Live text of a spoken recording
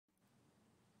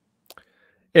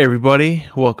Hey everybody,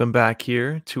 welcome back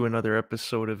here to another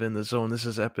episode of In the Zone. This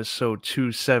is episode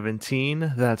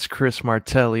 217. That's Chris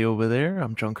Martelli over there.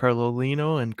 I'm Giancarlo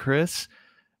Lino, and Chris,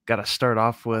 got to start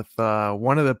off with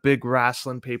one of the big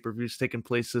wrestling pay-per-views taking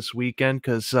place this weekend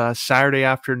because Saturday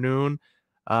afternoon,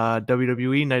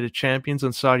 WWE Night of Champions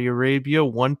in Saudi Arabia,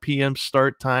 1 p.m.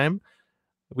 start time.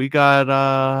 We got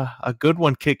a good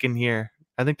one kicking here.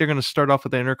 I think they're going to start off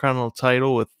with the Intercontinental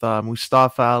title with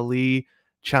Mustafa Ali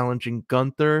challenging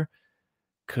Gunther.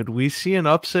 Could we see an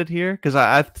upset here? Because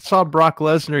I saw Brock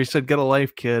Lesnar. He said, "Get a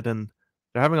life, kid," and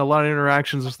they're having a lot of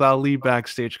interactions with Ali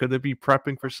backstage. Could they be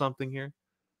prepping for something here?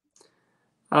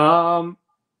 Um,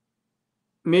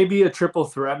 Maybe a triple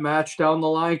threat match down the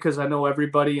line because I know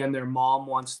everybody and their mom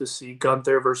wants to see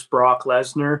Gunther versus Brock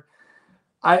Lesnar.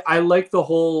 I like the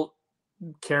whole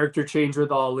character change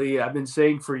with Ali. I've been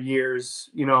saying for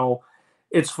years,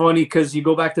 it's funny because you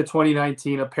go back to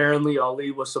 2019. Apparently,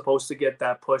 Ali was supposed to get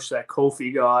that push that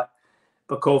Kofi got,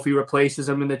 but Kofi replaces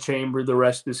him in the chamber. The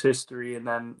rest is history. And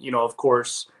then, of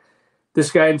course,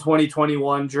 this guy in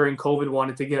 2021 during COVID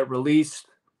wanted to get released.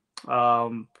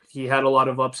 He had a lot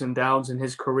of ups and downs in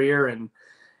his career, and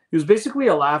he was basically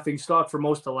a laughing stock for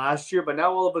most of last year. But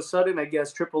now all of a sudden, I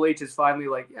guess Triple H is finally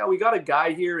like, yeah, we got a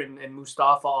guy here in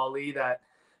Mustafa Ali that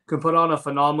can put on a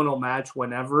phenomenal match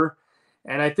whenever.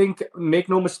 And I think, make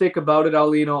no mistake about it,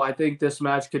 Alino, I think this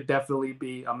match could definitely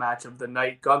be a match of the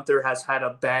night. Gunther has had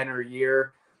a banner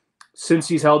year since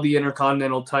he's held the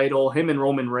Intercontinental title. Him and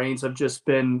Roman Reigns have just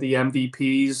been the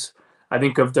MVPs, I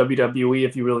think, of WWE,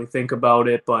 if you really think about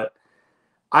it. But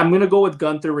I'm going to go with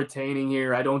Gunther retaining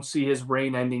here. I don't see his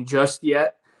reign ending just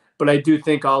yet, but I do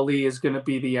think Ali is going to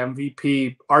be the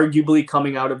MVP, arguably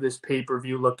coming out of this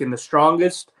pay-per-view looking the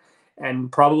strongest,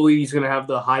 and probably he's going to have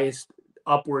the highest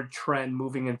upward trend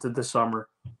moving into the summer.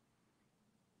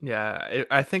 Yeah,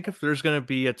 I think if there's going to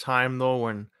be a time though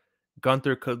when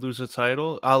Gunther could lose a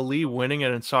title, Ali winning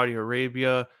it in Saudi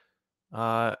Arabia,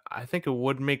 I think it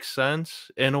would make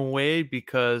sense in a way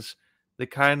because they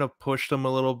kind of pushed him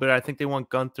a little bit. I think they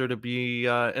want Gunther to be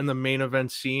in the main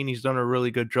event scene. He's done a really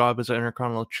good job as an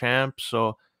Intercontinental champ,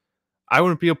 so I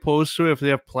wouldn't be opposed to it if they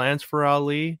have plans for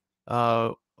Ali.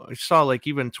 I saw like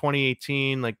even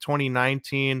 2018, like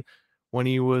 2019, when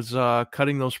he was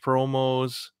cutting those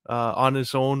promos on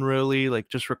his own, really, like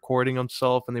just recording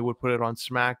himself, and they would put it on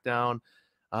SmackDown,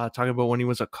 talking about when he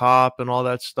was a cop and all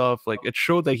that stuff. Like it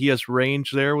showed that he has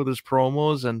range there with his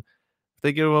promos, and if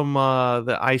they give him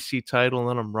the IC title and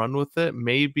let him run with it,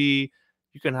 maybe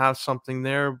you can have something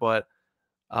there. But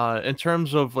in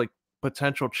terms of like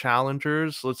potential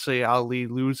challengers, let's say Ali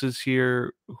loses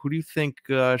here, who do you think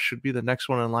should be the next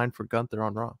one in line for Gunther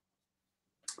on Raw?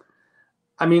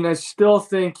 I mean, I still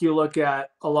think you look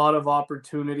at a lot of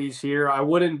opportunities here. I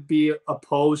wouldn't be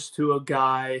opposed to a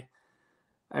guy.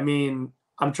 I mean,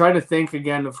 I'm trying to think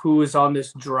again of who is on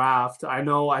this draft.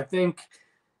 I think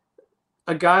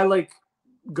a guy like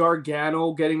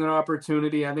Gargano getting an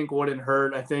opportunity, I think wouldn't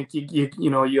hurt. I think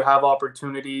you have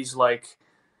opportunities like,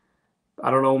 I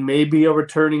don't know, maybe a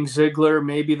returning Ziggler,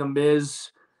 maybe the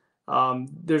Miz.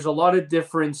 There's a lot of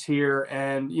difference here,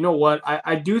 and you know what?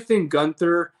 I do think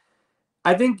Gunther.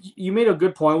 I think you made a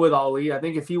good point with Ali. I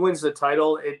think if he wins the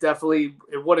title, it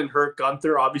wouldn't hurt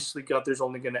Gunther. Obviously, Gunther's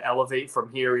only going to elevate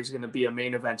from here. He's going to be a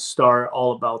main event star,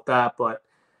 all about that. But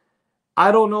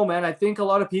I don't know, man. I think a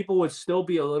lot of people would still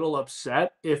be a little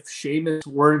upset if Sheamus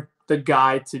weren't the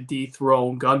guy to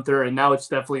dethrone Gunther, and now it's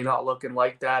definitely not looking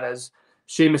like that. As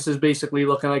Sheamus is basically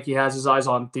looking like he has his eyes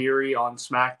on Theory on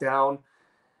SmackDown.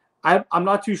 I'm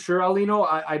not too sure, Alino.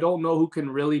 I don't know who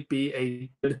can really be a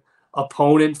good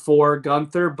opponent for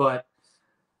Gunther, but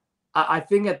I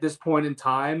think at this point in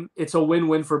time, it's a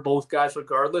win-win for both guys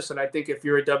regardless. And I think if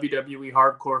you're a WWE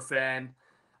hardcore fan,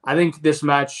 I think this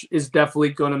match is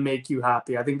definitely going to make you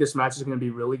happy. I think this match is going to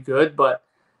be really good, but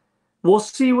we'll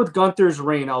see with Gunther's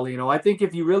reign, Alino. I think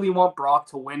if you really want Brock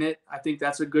to win it, I think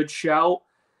that's a good shout,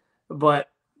 but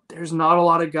there's not a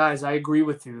lot of guys. I agree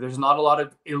with you. There's not a lot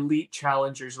of elite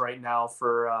challengers right now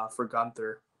for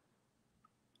Gunther.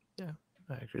 Yeah,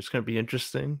 I agree. It's going to be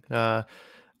interesting.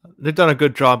 They've done a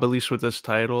good job, at least with this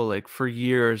title. Like for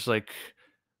years, like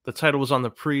the title was on the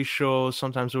pre-show.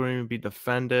 Sometimes it wouldn't even be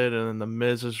defended, and then the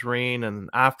Miz's reign, and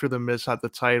after the Miz had the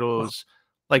title, it was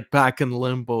like back in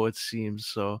limbo. It seems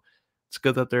so. It's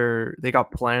good that they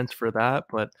got plans for that.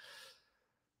 But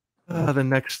the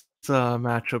next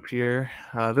matchup here,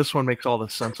 this one makes all the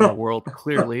sense in the world.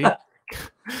 Clearly,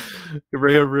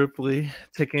 Rhea Ripley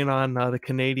taking on the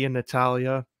Canadian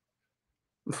Natalia.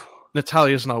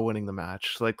 Natalia's not winning the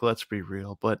match. Like, let's be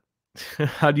real. But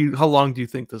how long do you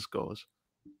think this goes?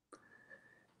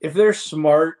 If they're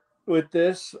smart, with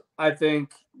this, I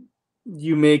think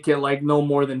you make it like no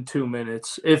more than 2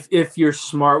 minutes if you're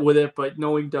smart with it. But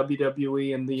knowing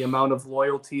WWE and the amount of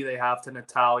loyalty they have to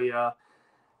Natalia,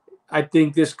 I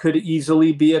think this could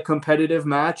easily be a competitive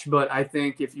match, but I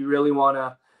think if you really want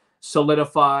to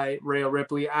solidify Rhea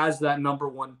Ripley as that number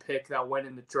one pick that went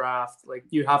in the draft, like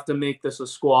you have to make this a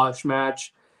squash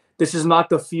match. This is not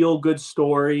the feel good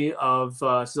story of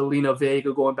Zelina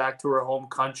Vega going back to her home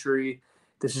country.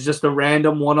 This is just a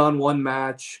random one on one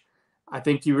match. I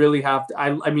think you really have to.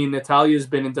 I mean, Natalia's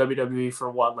been in WWE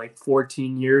for what, like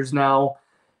 14 years now.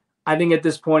 I think at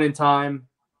this point in time,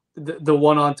 the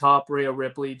one on top, Rhea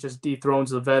Ripley, just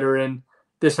dethrones the veteran.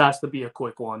 This has to be a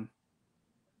quick one.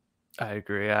 I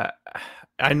agree.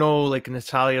 I know like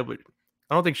Natalia, but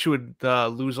I don't think she would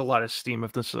lose a lot of steam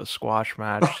if this is a squash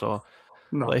match. So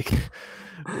No. like,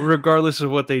 regardless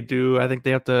of what they do, I think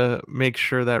they have to make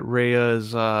sure that Rhea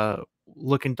is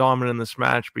looking dominant in this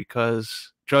match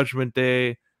because Judgment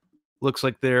Day looks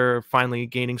like they're finally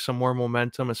gaining some more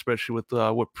momentum, especially with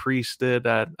what Priest did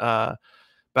at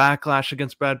Backlash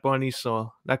against Bad Bunny.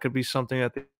 So that could be something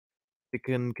that they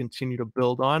can continue to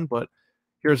build on. But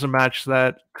here's a match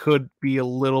that could be a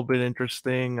little bit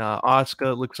interesting.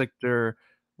 Asuka looks like they're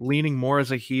leaning more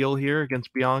as a heel here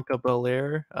against Bianca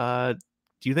Belair.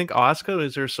 Do you think Asuka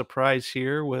is there a surprise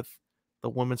here with the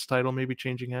women's title maybe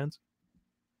changing hands?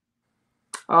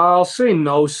 I'll say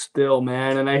no still,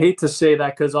 man. And I hate to say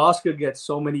that because Oscar gets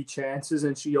so many chances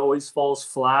and she always falls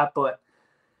flat. But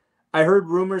I heard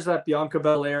rumors that Bianca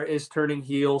Belair is turning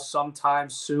heel sometime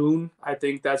soon. I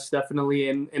think that's definitely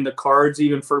in the cards,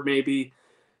 even for maybe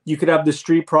you could have the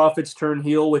Street Profits turn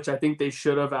heel, which I think they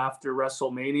should have after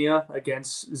WrestleMania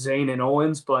against Zayn and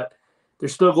Owens. But they're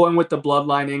still going with the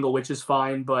bloodline angle, which is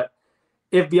fine. But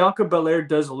if Bianca Belair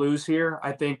does lose here,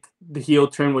 I think the heel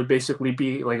turn would basically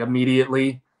be like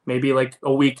immediately, maybe like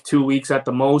a week, 2 weeks at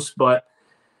the most. But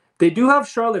they do have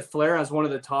Charlotte Flair as one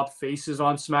of the top faces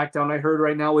on SmackDown, I heard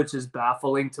right now, which is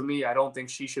baffling to me. I don't think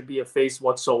she should be a face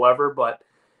whatsoever. But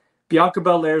Bianca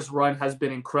Belair's run has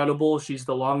been incredible. She's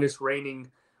the longest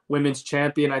reigning women's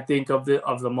champion, I think, of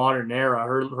the modern era.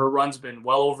 Her run's been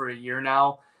well over a year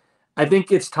now. I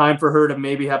think it's time for her to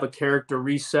maybe have a character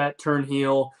reset, turn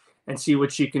heel, and see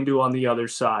what she can do on the other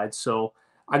side. So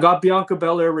I got Bianca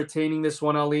Belair retaining this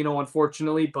one, Alino,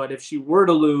 unfortunately. But if she were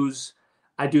to lose,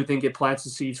 I do think it plants the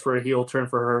seeds for a heel turn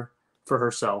for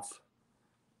herself.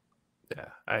 Yeah,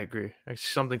 I agree. I see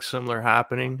something similar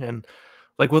happening, and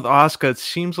like with Asuka, it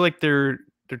seems like they're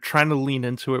trying to lean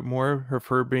into it more of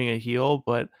her being a heel,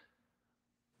 but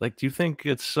like, do you think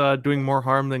it's, doing more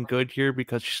harm than good here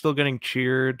because she's still getting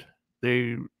cheered?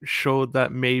 They showed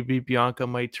that maybe Bianca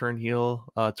might turn heel,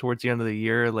 towards the end of the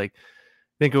year, like,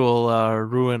 think it will,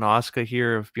 ruin Asuka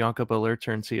here if Bianca Belair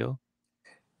turns heel?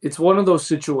 It's one of those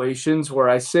situations where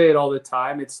I say it all the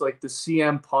time. It's like the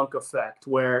CM Punk effect,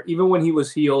 where even when he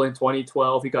was heel in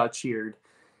 2012, he got cheered.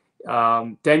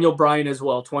 Daniel Bryan as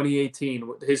well,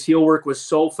 2018. His heel work was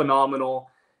so phenomenal.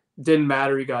 Didn't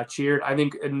matter. He got cheered. I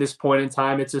think in this point in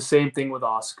time, it's the same thing with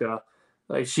Asuka.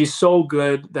 Like she's so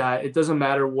good that it doesn't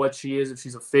matter what she is. If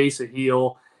she's a face, a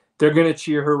heel, they're gonna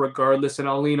cheer her regardless. And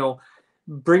Alino,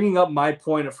 bringing up my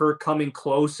point of her coming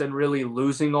close and really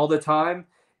losing all the time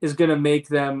is gonna make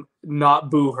them not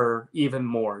boo her even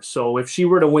more. So if she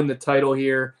were to win the title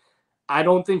here, I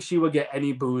don't think she would get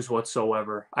any boos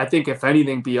whatsoever. I think if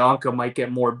anything, Bianca might get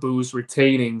more boos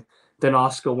retaining than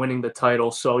Asuka winning the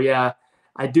title. So yeah,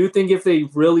 I do think if they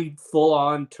really full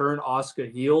on turn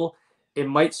Asuka heel, it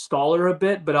might stall her a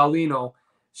bit. But Alino,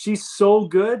 she's so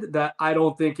good that I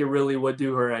don't think it really would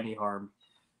do her any harm.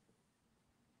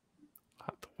 I'll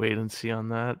have to wait and see on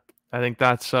that. I think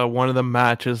that's, one of the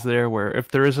matches there where if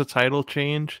there is a title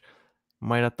change,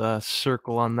 might have to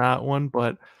circle on that one,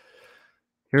 but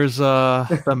here's,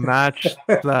 the match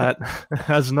that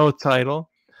has no title.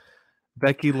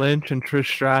 Becky Lynch and Trish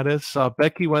Stratus.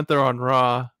 Becky went there on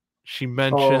Raw. She Oh,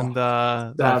 mentioned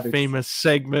that savage. famous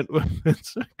segment with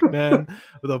Vince McMahon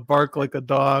with a bark like a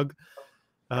dog.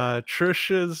 Trish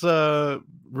has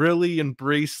really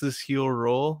embraced this heel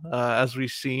role, as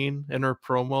we've seen in her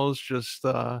promos. Just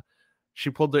she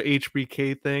pulled the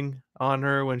HBK thing on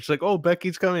her when she's like, "Oh,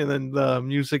 Becky's coming," and then the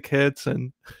music hits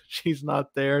and she's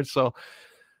not there. So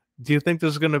do you think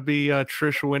there's gonna be,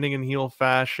 Trish winning in heel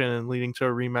fashion and leading to a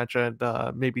rematch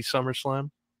at, maybe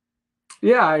SummerSlam?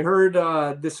 Yeah, I heard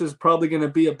this is probably going to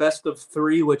be a best of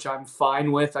three, which I'm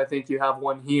fine with. I think you have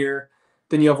one here,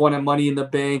 then you have one at Money in the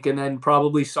Bank, and then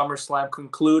probably SummerSlam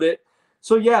conclude it.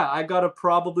 So yeah, I gotta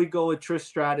probably go with Trish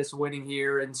Stratus winning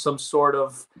here in some sort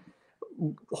of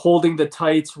holding the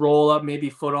tights, roll up,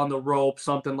 maybe foot on the rope,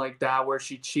 something like that, where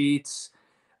she cheats.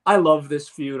 I love this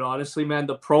feud, honestly, man.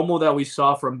 The promo that we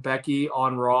saw from Becky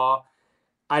on Raw,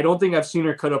 I don't think I've seen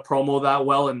her cut a promo that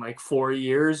well in like 4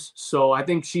 years. So I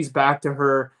think she's back to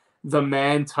her the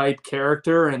man type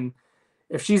character. And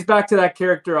if she's back to that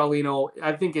character, Alino,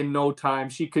 I think in no time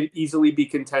she could easily be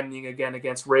contending again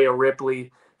against Rhea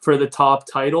Ripley for the top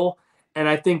title. And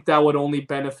I think that would only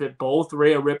benefit both.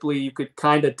 Rhea Ripley, you could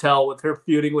kind of tell with her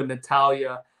feuding with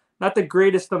Natalia, not the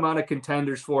greatest amount of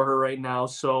contenders for her right now.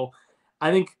 So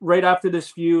I think right after this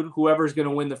feud, whoever's going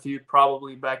to win the feud,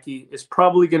 probably Becky, is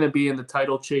probably going to be in the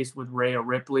title chase with Rhea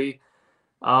Ripley.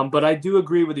 But I do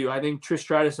agree with you. I think Trish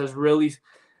Stratus has really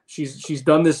she's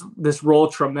done this role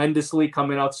tremendously,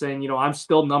 coming out saying, I'm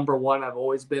still number one. I've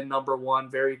always been number one.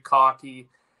 Very cocky.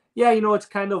 Yeah, it's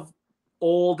kind of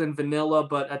old and vanilla,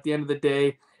 but at the end of the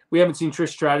day, we haven't seen Trish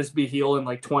Stratus be heel in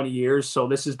like 20 years, so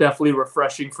this is definitely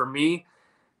refreshing for me.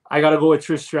 I got to go with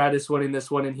Trish Stratus winning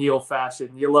this one in heel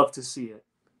fashion. You love to see it.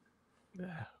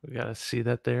 Yeah, we gotta see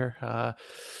that there.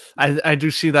 I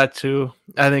do see that too.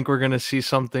 I think we're gonna see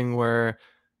something where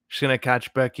she's gonna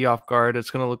catch Becky off guard. It's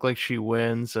gonna look like she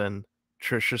wins and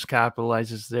Trish just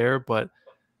capitalizes there. But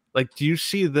like, do you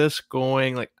see this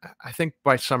going? Like, I think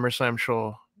by SummerSlam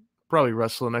she'll probably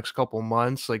wrestle the next couple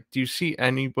months. Like, do you see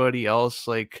anybody else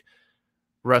like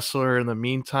wrestle her in the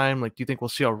meantime? Like, do you think we'll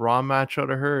see a Raw match out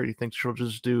of her? Or do you think she'll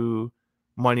just do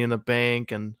Money in the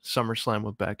Bank and SummerSlam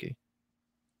with Becky?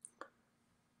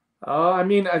 I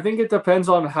mean, I think it depends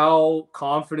on how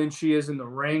confident she is in the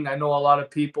ring. I know a lot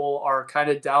of people are kind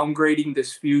of downgrading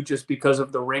this feud just because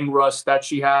of the ring rust that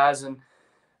she has. And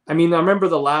I mean, I remember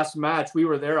the last match we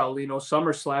were there, Alino,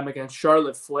 SummerSlam against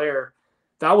Charlotte Flair.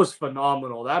 That was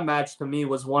phenomenal. That match to me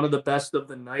was one of the best of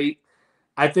the night.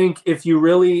 I think if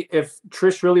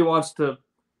Trish really wants to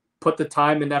put the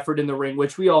time and effort in the ring,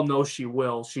 which we all know she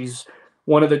will, she's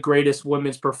one of the greatest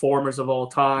women's performers of all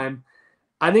time.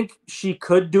 I think she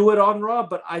could do it on Raw,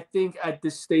 but I think at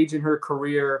this stage in her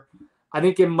career, I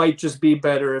think it might just be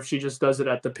better if she just does it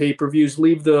at the pay-per-views.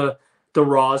 Leave the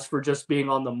Raws for just being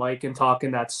on the mic and talking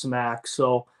that smack.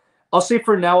 So I'll say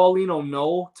for now, I'll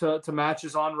no to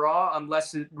matches on Raw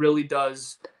unless it really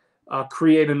does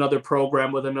create another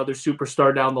program with another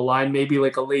superstar down the line, maybe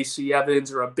like a Lacey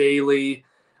Evans or a Bailey.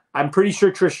 I'm pretty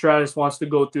sure Trish Stratus wants to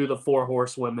go through the four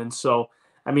horsewomen. So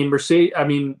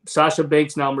Sasha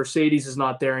Banks now. Mercedes is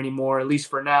not there anymore, at least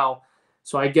for now.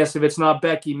 So I guess if it's not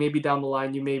Becky, maybe down the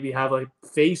line you maybe have a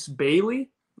face Bailey.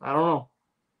 I don't know.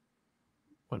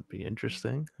 Would be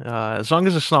interesting. As long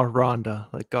as it's not Ronda,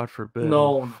 like God forbid.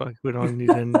 No, no. Fuck, we don't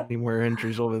need any more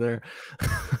injuries over there.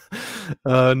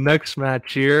 Next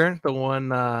match here, the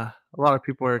one a lot of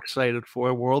people are excited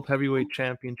for, World Heavyweight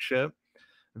Championship,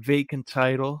 vacant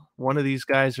title. One of these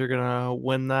guys are gonna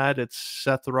win that. It's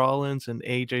Seth Rollins and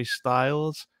AJ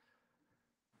Styles.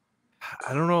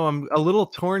 I don't know. I'm a little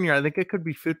torn here. I think it could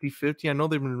be 50-50. I know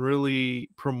they've been really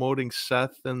promoting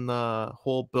Seth and the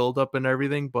whole build up and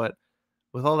everything, but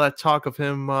with all that talk of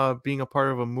him, being a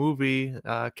part of a movie,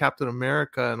 Captain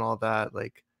America and all that,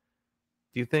 like,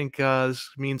 do you think, this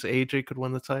means AJ could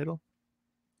win the title?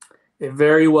 It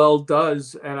very well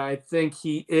does. And I think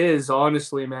he is,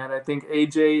 honestly, man. I think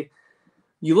AJ,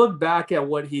 you look back at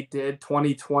what he did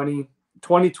 2020,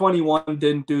 2021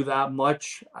 didn't do that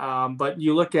much. But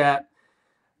you look at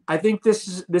I think this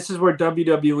is where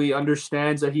WWE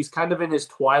understands that he's kind of in his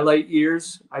twilight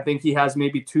years. I think he has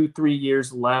maybe 2-3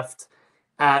 years left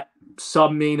at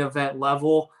some main event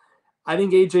level. I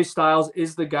think AJ Styles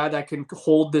is the guy that can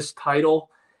hold this title.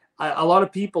 A lot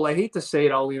of people, I hate to say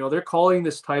it, all they're calling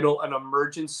this title an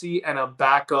emergency and a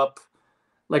backup,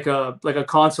 like a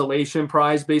consolation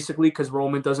prize, basically, because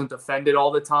Roman doesn't defend it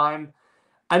all the time.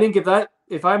 I think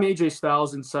if I'm AJ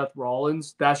Styles and Seth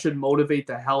Rollins, that should motivate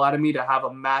the hell out of me to have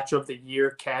a match of the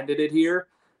year candidate here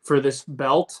for this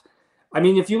belt. I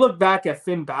mean, if you look back at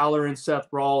Finn Balor and Seth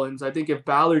Rollins, I think if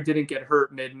Balor didn't get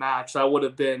hurt mid-match, that would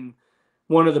have been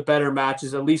one of the better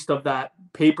matches, at least of that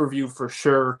pay-per-view for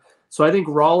sure. So I think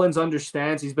Rollins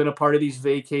understands. He's been a part of these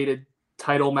vacated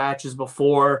title matches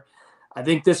before. I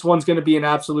think this one's going to be an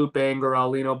absolute banger,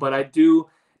 Alino. But I do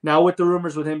now, with the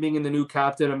rumors with him being in the new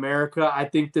Captain America, I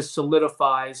think this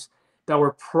solidifies that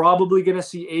we're probably going to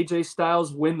see AJ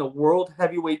Styles win the World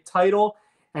Heavyweight title.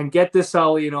 And get this,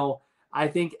 Alino, I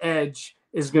think Edge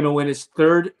is going to win his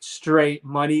third straight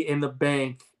Money in the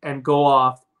Bank and go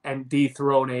off and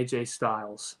dethrone AJ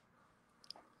Styles.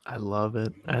 I love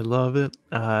it. I love it.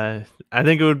 I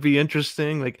think it would be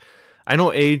interesting. Like, I know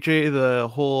AJ, the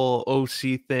whole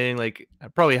OC thing, like,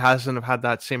 it probably hasn't have had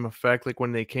that same effect like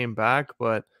when they came back,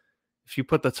 but if you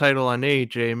put the title on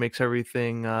AJ, it makes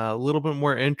everything a little bit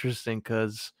more interesting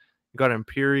because You got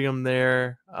Imperium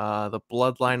there, the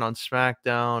Bloodline on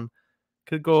SmackDown.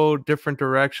 Could go different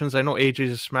directions. I know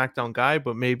AJ's a SmackDown guy,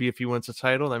 but maybe if he wins the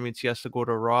title, that means he has to go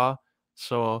to Raw.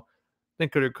 So I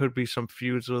think there could be some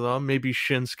feuds with him. Maybe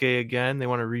Shinsuke again. They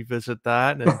want to revisit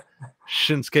that, and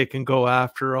Shinsuke can go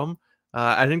after him.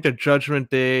 I think the Judgment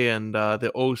Day and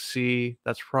the OC,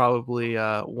 that's probably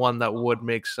one that would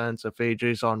make sense if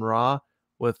AJ's on Raw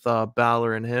with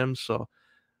Balor and him. So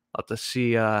I'll have to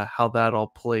see how that all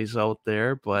plays out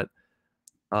there. But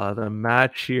the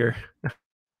match here,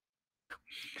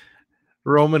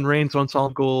 Roman Reigns wants all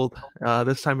gold.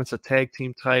 This time it's a tag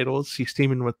team titles. He's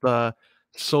teaming with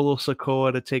Solo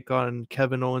Sikoa to take on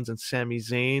Kevin Owens and Sami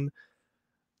Zayn.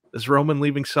 Is Roman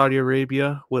leaving Saudi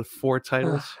Arabia with 4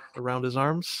 titles around his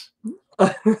arms?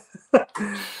 You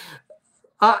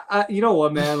know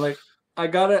what, man? Like, I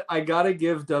gotta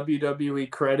give WWE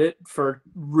credit for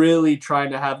really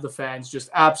trying to have the fans just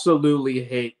absolutely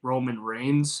hate Roman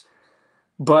Reigns.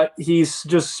 But he's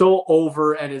just so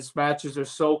over, and his matches are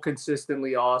so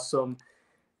consistently awesome.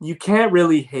 You can't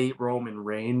really hate Roman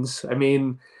Reigns. I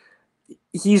mean,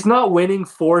 he's not winning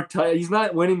he's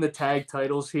not winning the tag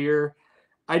titles here.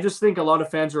 I just think a lot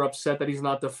of fans are upset that he's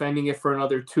not defending it for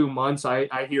another 2 months. I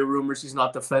hear rumors he's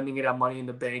not defending it at Money in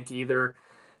the Bank either.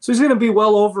 So he's going to be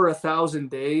well over 1,000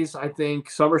 days. I think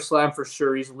SummerSlam for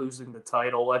sure he's losing the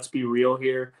title. Let's be real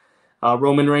here.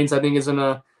 Roman Reigns, I think, is in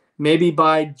a maybe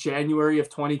by January of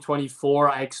 2024.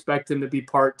 I expect him to be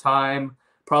part time,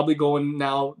 probably going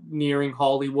now nearing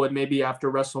Hollywood, maybe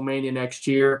after WrestleMania next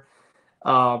year.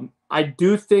 I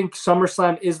do think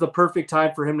SummerSlam is the perfect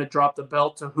time for him to drop the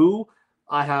belt to who?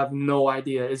 I have no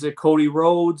idea. Is it Cody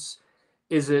Rhodes?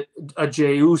 Is it a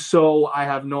Jey Uso? I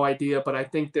have no idea, but I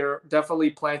think they're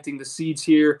definitely planting the seeds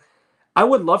here. I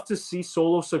would love to see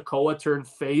Solo Sikoa turn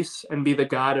face and be the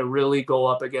guy to really go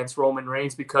up against Roman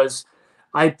Reigns, because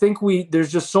I think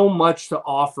there's just so much to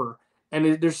offer,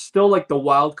 and there's still like the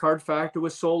wild card factor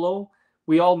with Solo.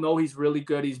 We all know he's really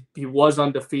good. He was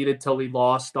undefeated till he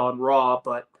lost on Raw,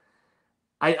 but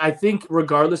I think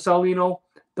regardless, Alino,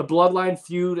 the Bloodline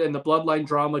feud and the Bloodline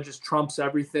drama just trumps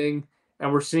everything,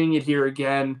 and we're seeing it here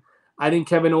again. I think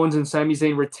Kevin Owens and Sami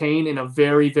Zayn retain in a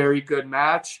very, very good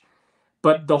match,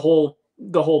 but the whole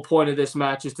point of this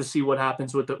match is to see what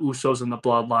happens with the Usos and the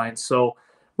Bloodline. So,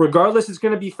 regardless, it's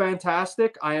going to be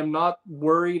fantastic. I am not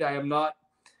worried. I'm not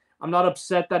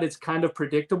upset that it's kind of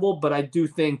predictable, but I do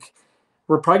think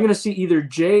we're probably going to see either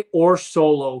Jay or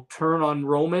Solo turn on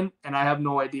Roman, and I have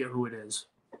no idea who it is.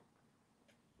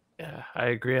 Yeah, I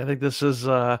agree. I think this is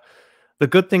the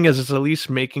good thing is it's at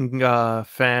least making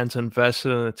fans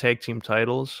invested in the tag team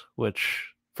titles,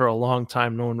 which for a long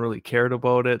time no one really cared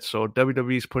about it. So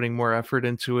WWE's putting more effort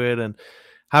into it, and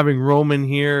having Roman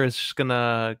here is just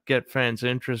gonna get fans'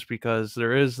 interest because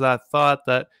there is that thought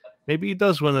that maybe he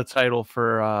does win the title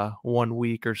for 1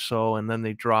 week or so, and then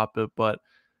they drop it. But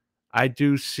I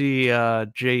do see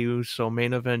Jey Uso,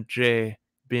 main event Jay,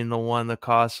 being the one that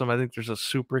costs him. I think there's a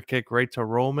super kick right to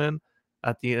Roman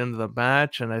at the end of the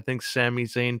match, and I think Sami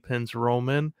Zayn pins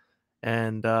Roman,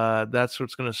 and that's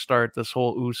what's going to start this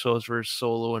whole Usos versus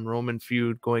Solo and Roman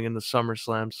feud going into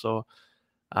SummerSlam. So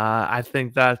I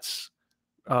think that's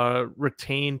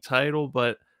retained title,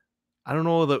 but I don't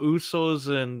know the Usos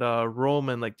and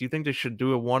Roman. Like, do you think they should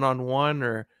do a one-on-one,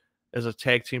 or is a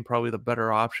tag team probably the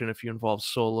better option if you involve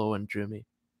Solo and Jimmy?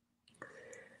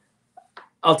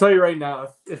 I'll tell you right now,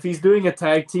 if he's doing a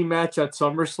tag team match at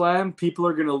SummerSlam, people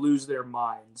are going to lose their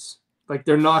minds. Like,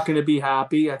 they're not going to be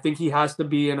happy. I think he has to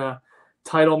be in a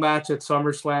title match at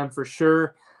SummerSlam for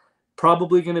sure.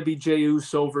 Probably going to be Jey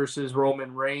Uso versus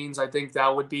Roman Reigns. I think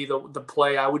that would be the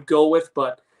play I would go with.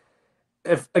 But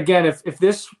if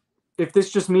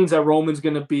this just means that Roman's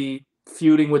going to be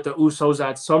feuding with the Usos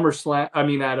at SummerSlam, I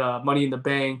mean at Money in the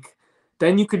Bank,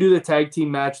 then you could do the tag team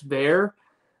match there.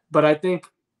 But I think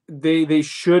they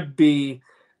should be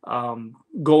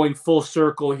going full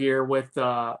circle here with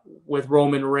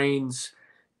Roman Reigns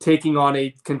taking on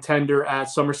a contender at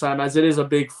SummerSlam, as it is a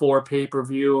big 4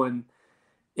 pay-per-view. And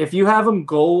if you have him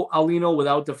go, Alino,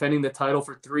 without defending the title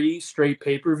for 3 straight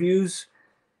pay-per-views,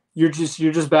 you're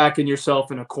just backing yourself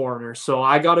in a corner. So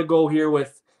I got to go here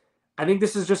with, I think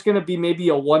this is just going to be maybe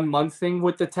a 1 month thing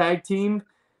with the tag team,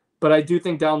 but I do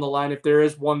think down the line, if there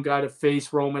is one guy to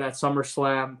face Roman at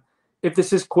SummerSlam, if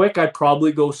this is quick, I'd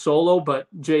probably go Solo, but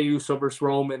Jey Uso versus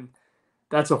Roman,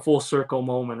 that's a full circle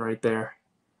moment right there.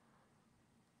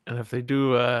 And if they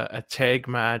do a tag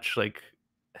match, like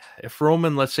if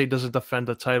Roman, let's say, doesn't defend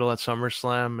the title at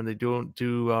SummerSlam and they don't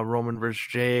do Roman versus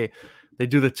Jay, they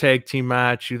do the tag team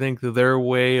match. You think that their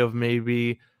way of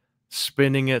maybe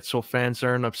spinning it so fans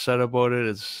aren't upset about it,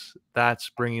 is that's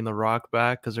bringing The Rock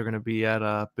back because they're going to be at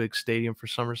a big stadium for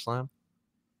SummerSlam?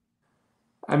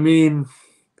 I mean,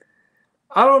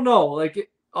 I don't know. Like,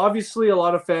 obviously, a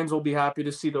lot of fans will be happy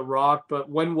to see The Rock, but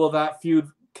when will that feud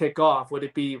kick off? Would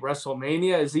it be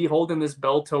WrestleMania? Is he holding this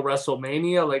belt till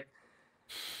WrestleMania? Like,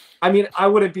 I mean, I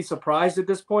wouldn't be surprised at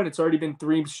this point. It's already been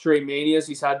 3 straight Manias.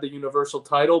 He's had the Universal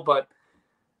title, but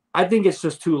I think it's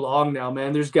just too long now,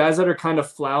 man. There's guys that are kind of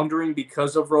floundering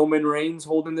because of Roman Reigns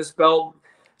holding this belt.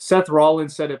 Seth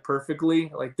Rollins said it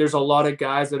perfectly. Like, there's a lot of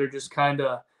guys that are just kind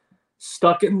of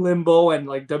stuck in limbo, and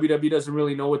like WWE doesn't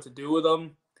really know what to do with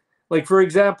them. Like, for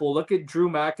example, look at Drew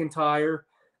McIntyre,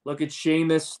 look at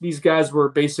Sheamus. These guys were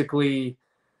basically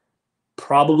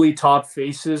probably top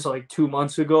faces like 2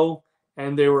 months ago,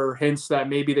 and there were hints that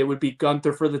maybe they would beat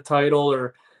Gunther for the title,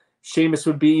 or Sheamus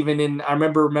would be even in. I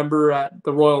remember at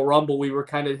the Royal Rumble, we were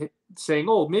kind of saying,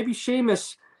 oh, maybe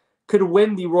Sheamus could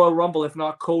win the Royal Rumble if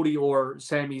not Cody or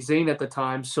Sami Zayn at the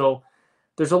time. So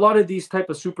there's a lot of these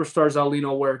type of superstars,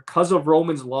 Alino, where because of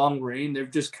Roman's long reign, they've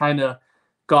just kind of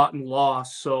gotten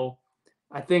lost. So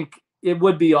I think it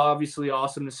would be obviously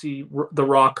awesome to see The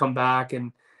Rock come back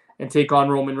and take on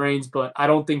Roman Reigns, but I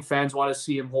don't think fans want to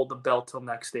see him hold the belt till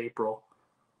next April.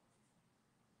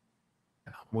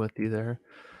 I'm with you there.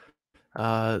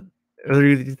 Uh, do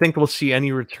you think we'll see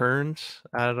any returns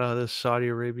at this Saudi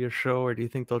Arabia show, or do you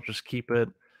think they'll just keep it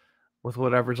with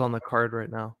whatever's on the card right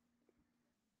now?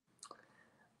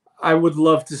 I would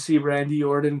love to see Randy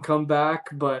Orton come back,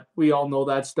 but we all know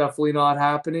that's definitely not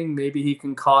happening. Maybe he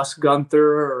can cost Gunther,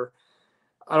 or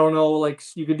I don't know, like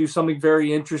you could do something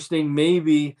very interesting.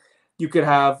 Maybe you could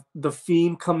have The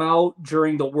Fiend come out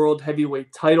during the World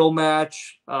Heavyweight title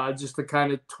match, just to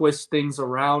kind of twist things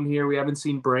around here. We haven't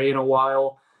seen Bray in a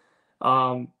while.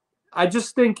 Um, I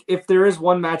just think if there is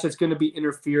one match that's going to be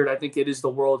interfered, I think it is the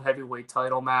World Heavyweight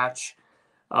title match.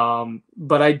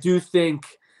 But I do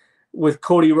think with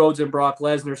Cody Rhodes and Brock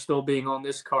Lesnar still being on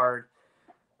this card,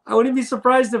 I wouldn't be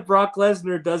surprised if Brock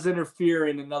Lesnar does interfere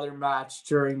in another match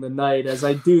during the night, as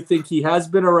I do think he has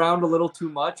been around a little too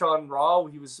much on Raw.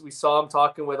 We saw him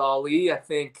talking with Ali. I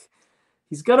think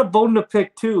he's got a bone to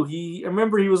pick too. I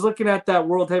remember he was looking at that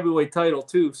World Heavyweight title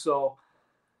too. So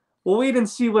we'll wait and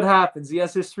see what happens. He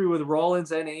has history with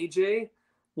Rollins and AJ.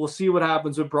 We'll see what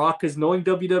happens with Brock, because knowing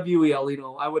WWE,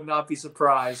 Alino, I would not be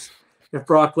surprised if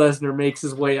Brock Lesnar makes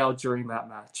his way out during that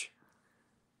match.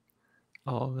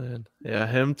 Oh man, yeah,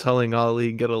 him telling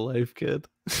Ali get a life, kid,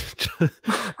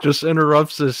 just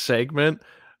interrupts this segment,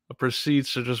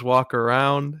 proceeds to just walk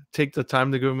around, take the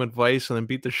time to give him advice, and then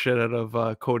beat the shit out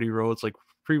of Cody Rhodes like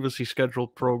previously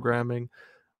scheduled programming.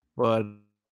 But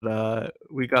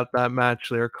we got that match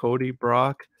there, Cody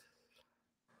Brock.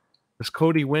 Does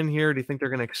Cody win here? Do you think they're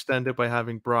going to extend it by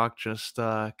having Brock just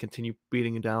continue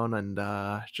beating him down and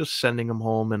just sending him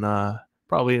home and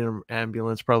probably in an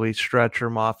ambulance, probably stretcher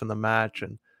him off in the match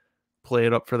and play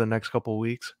it up for the next couple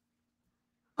weeks?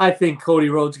 I think Cody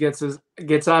Rhodes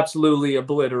gets absolutely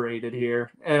obliterated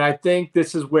here, and I think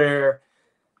this is where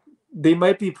they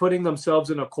might be putting themselves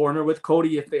in a corner with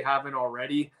Cody if they haven't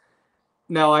already.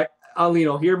 Now, I'll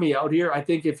hear me out here. I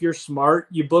think if you're smart,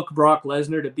 you book Brock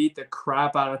Lesnar to beat the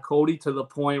crap out of Cody to the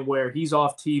point where he's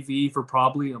off TV for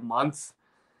probably a month.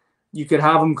 You could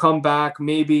have him come back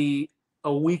maybe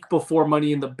a week before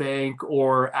Money in the Bank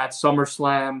or at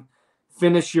SummerSlam,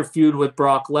 finish your feud with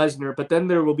Brock Lesnar. But then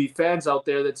there will be fans out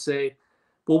there that say,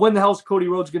 well, when the hell's Cody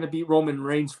Rhodes going to beat Roman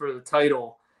Reigns for the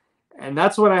title? And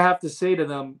that's what I have to say to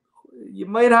them. You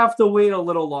might have to wait a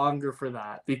little longer for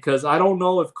that, because I don't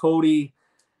know if Cody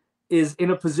is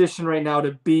in a position right now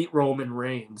to beat Roman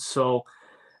Reigns. So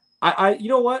you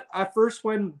know what? At first,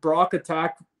 when Brock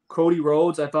attacked Cody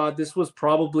Rhodes, I thought this was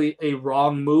probably a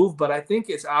wrong move, but I think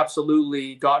it's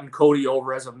absolutely gotten Cody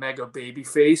over as a mega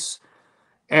babyface.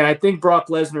 And I think Brock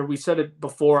Lesnar, we said it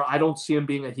before, I don't see him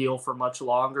being a heel for much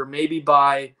longer. Maybe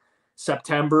by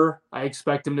September, I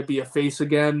expect him to be a face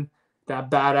again, that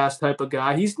badass type of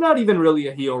guy. He's not even really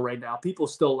a heel right now. People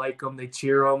still like him. They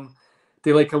cheer him.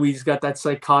 They like how he's got that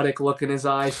psychotic look in his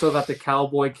eyes. Still got the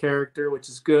cowboy character, which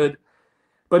is good.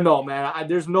 But no, man,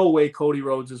 there's no way Cody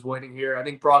Rhodes is winning here. I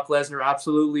think Brock Lesnar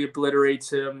absolutely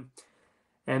obliterates him.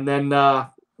 And then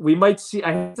we might see,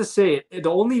 I have to say it, the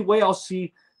only way I'll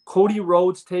see Cody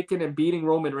Rhodes taking and beating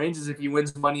Roman Reigns is if he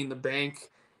wins Money in the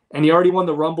Bank. And he already won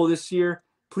the Rumble this year.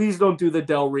 Please don't do the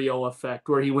Del Rio effect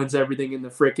where he wins everything in the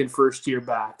freaking first year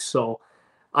back. So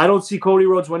I don't see Cody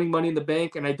Rhodes winning Money in the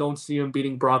Bank, and I don't see him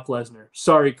beating Brock Lesnar.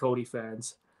 Sorry, Cody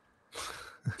fans.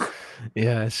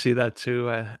 Yeah, I see that too.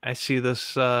 I see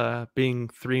this being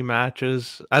 3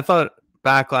 matches. I thought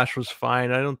Backlash was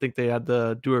fine. I don't think they had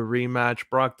to do a rematch.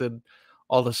 Brock did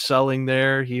all the selling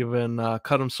there. He even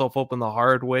cut himself open the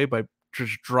hard way by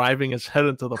just driving his head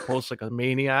into the post like a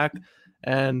maniac,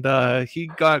 and he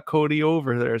got Cody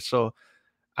over there. So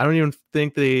I don't even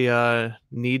think they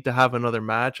need to have another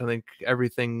match. I think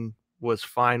everything was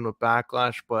fine with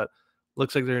Backlash, but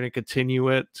looks like they're going to continue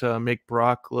it to make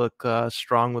Brock look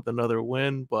strong with another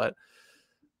win. But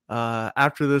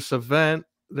after this event,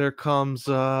 there comes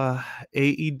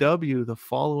AEW the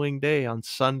following day on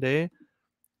Sunday.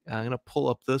 I'm going to pull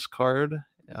up this card.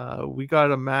 We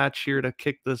got a match here to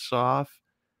kick this off.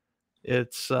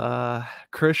 It's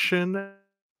Christian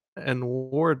and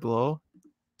Wardlow,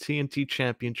 TNT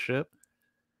Championship.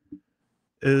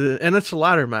 And it's a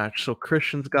ladder match, so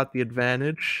Christian's got the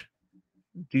advantage.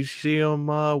 Do you see him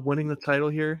winning the title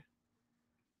here?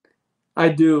 I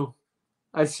do.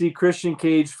 I see Christian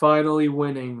Cage finally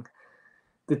winning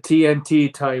the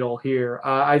TNT title here.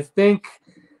 I think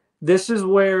this is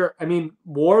where, I mean,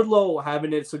 Wardlow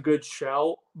having it's a good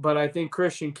show, but I think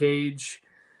Christian Cage,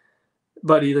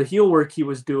 buddy, the heel work he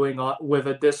was doing with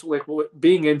a like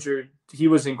being injured, he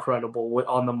was incredible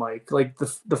on the mic. Like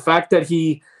the fact that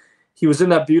he was in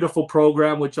that beautiful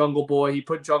program with Jungle Boy. He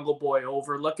put Jungle Boy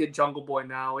over. Look at Jungle Boy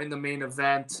now in the main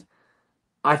event.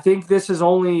 I think this is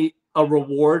only a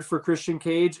reward for Christian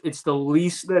Cage. It's the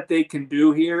least that they can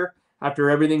do here after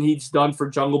everything he's done for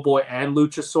Jungle Boy and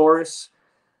Luchasaurus.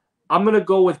 I'm going to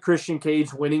go with Christian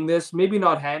Cage winning this. Maybe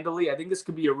not handily. I think this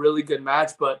could be a really good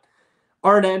match, but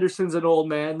Arn Anderson's an old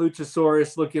man.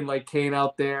 Luchasaurus looking like Kane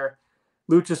out there.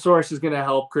 Luchasaurus is going to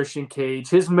help Christian Cage,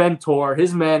 his mentor,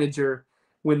 his manager,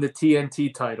 win the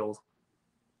TNT title.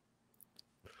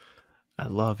 I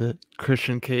love it.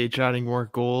 Christian Cage adding more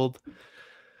gold.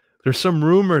 There's some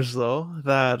rumors though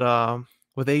that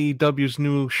with AEW's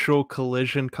new show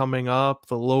Collision coming up,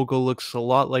 the logo looks a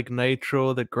lot like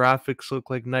Nitro. The graphics look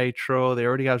like Nitro. They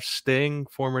already have Sting,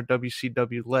 former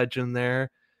WCW legend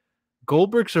there.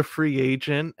 Goldberg's a free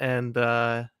agent, and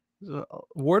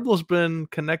Wardlow's been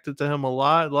connected to him a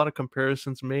lot of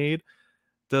comparisons made.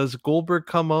 Does Goldberg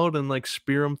come out and like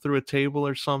spear him through a table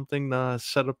or something to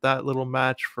set up that little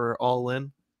match for All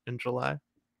in July?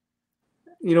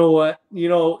 You know what? You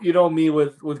know me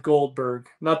with Goldberg.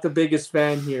 Not the biggest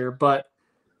fan here, but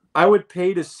I would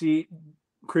pay to see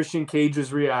Christian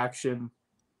Cage's reaction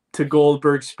to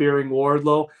Goldberg spearing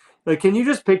Wardlow. Like, can you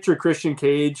just picture Christian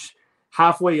Cage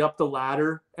halfway up the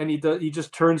ladder and he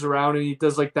just turns around and he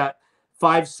does like that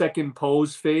 5 second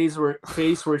pose face where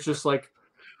it's just like,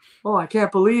 oh, I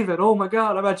can't believe it. Oh my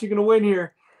God, I'm actually gonna win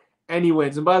here. And he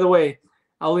wins. And by the way,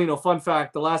 Alino, fun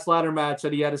fact, the last ladder match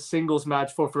that he had a singles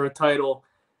match for a title,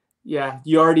 yeah,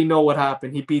 you already know what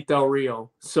happened. He beat Del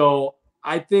Rio. So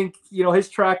I think, his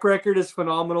track record is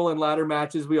phenomenal in ladder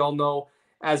matches. We all know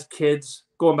as kids,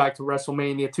 going back to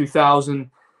WrestleMania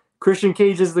 2000, Christian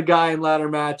Cage is the guy in ladder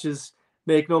matches.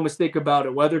 Make no mistake about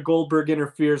it. Whether Goldberg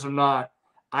interferes or not,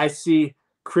 I see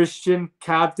Christian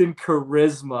Captain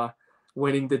Charisma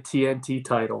winning the TNT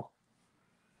title.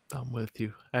 I'm with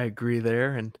you. I agree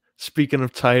there. And speaking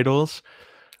of titles,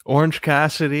 Orange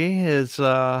Cassidy is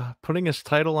putting his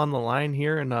title on the line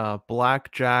here in a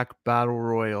Blackjack Battle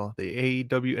Royal, the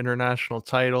AEW International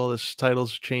title. This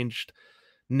title's changed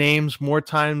names more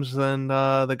times than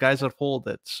the guys that hold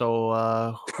it.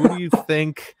 So who do you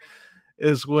think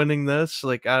is winning this?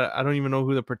 Like, I don't even know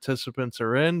who the participants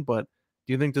are in, but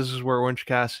do you think this is where Orange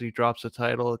Cassidy drops the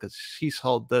title? Because he's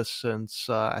held this since,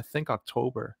 I think,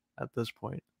 October at this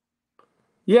point.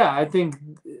 Yeah, I think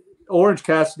Orange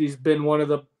Cassidy's been one of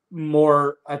the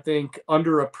more, I think,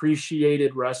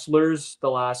 underappreciated wrestlers the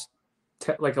last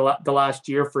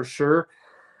year for sure.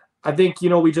 I think,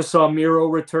 we just saw Miro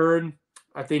return.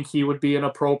 I think he would be an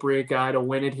appropriate guy to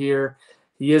win it here.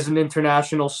 He is an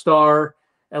international star.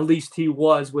 At least he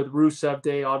was with Rusev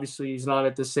Day. Obviously, he's not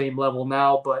at the same level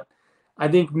now, but I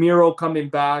think Miro coming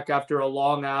back after a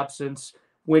long absence,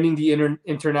 winning the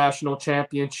international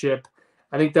championship,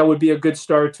 I think that would be a good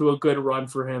start to a good run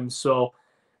for him. So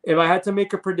if I had to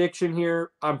make a prediction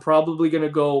here, I'm probably going to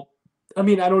go. I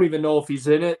mean, I don't even know if he's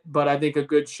in it, but I think a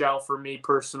good shout for me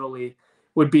personally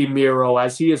would be Miro,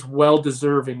 as he is well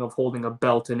deserving of holding a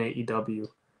belt in AEW.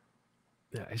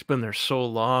 Yeah, he's been there so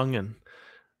long and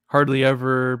hardly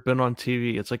ever been on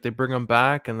TV. It's like they bring him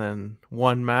back and then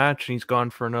one match and he's gone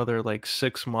for another like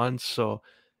 6 months. So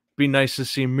be nice to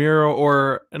see Miro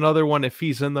or another one if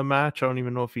he's in the match. I don't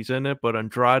even know if he's in it, but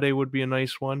Andrade would be a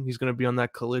nice one. He's going to be on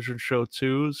that Collision show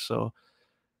too. So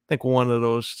I think one of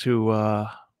those two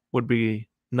would be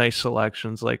nice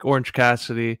selections. Like Orange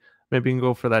Cassidy, maybe you can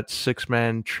go for that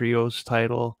 6-man trios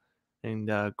title and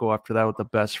go after that with the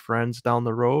best friends down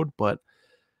the road. But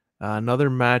Another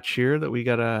match here that we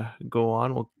gotta go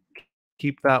on. We'll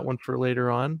keep that one for later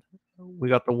on. We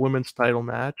got the women's title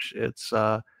match. It's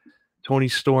Tony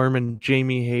Storm and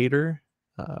Jamie Hayter.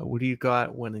 What do you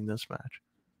got winning this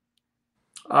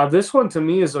match? This one to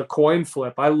me is a coin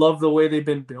flip. I love the way they've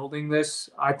been building this.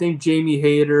 I think Jamie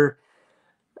Hayter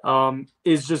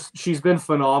is just she's been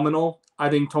phenomenal. I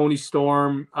think Tony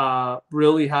Storm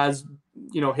really has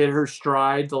hit her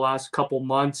stride the last couple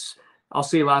months. I'll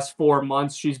say last 4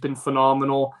 months she's been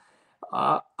phenomenal.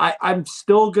 I'm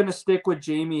still gonna stick with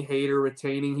Jamie Hayter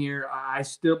retaining here.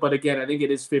 But again, I think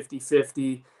it is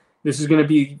 50-50. This is gonna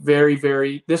be very,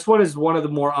 very. This one is one of the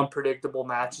more unpredictable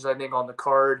matches I think on the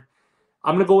card.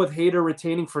 I'm gonna go with Hayter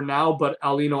retaining for now, but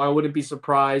Alino, I wouldn't be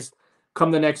surprised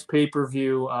come the next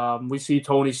pay-per-view, we see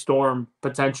Tony Storm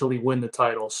potentially win the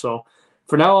title. So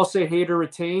for now, I'll say Hayter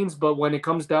retains, but when it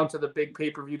comes down to the big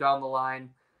pay-per-view down the line,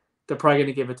 they're probably going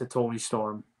to give it to Tony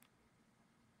Storm.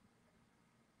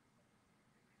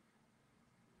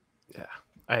 Yeah,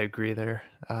 I agree there.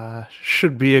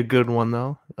 Should be a good one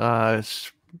though.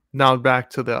 Now back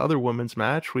to the other women's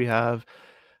match. We have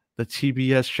the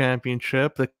TBS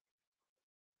Championship, the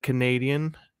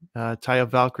Canadian Taya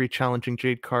Valkyrie challenging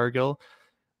Jade Cargill.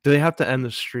 Do they have to end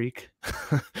the streak?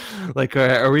 Like,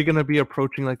 are we gonna be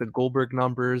approaching like the Goldberg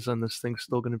numbers, and this thing's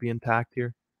still gonna be intact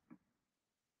here?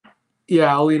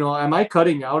 Yeah, Alino, am I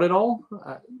cutting out at all?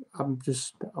 I want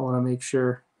to make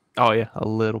sure. Oh yeah, a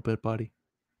little bit, buddy.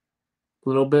 A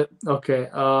little bit. Okay.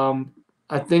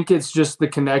 I think it's just the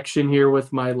connection here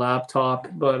with my laptop,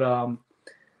 but I'm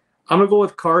gonna go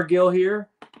with Cargill here.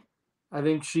 I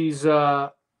think she's.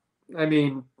 I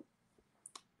mean,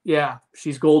 yeah,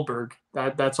 she's Goldberg.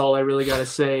 That's all I really got to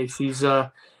say. She's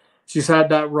had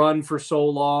that run for so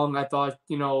long. I thought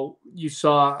you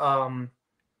saw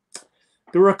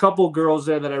there were a couple girls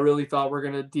there that I really thought were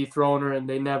gonna dethrone her, and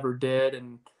they never did.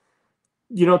 And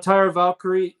Tyra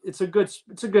Valkyrie, it's a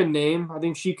good name. I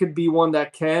think she could be one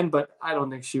that can, but I don't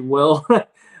think she will.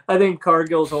 I think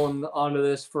Cargill's onto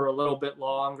this for a little bit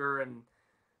longer, and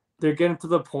they're getting to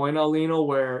the point, Alino,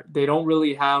 where they don't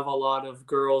really have a lot of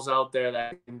girls out there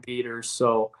that can beat her.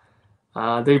 So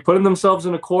they're putting themselves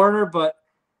in a corner, but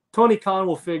Tony Khan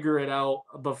will figure it out.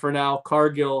 But for now,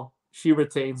 Cargill, she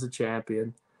retains the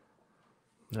champion.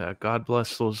 Yeah, God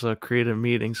bless those creative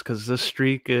meetings, because this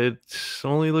streak, it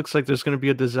only looks like there's going to be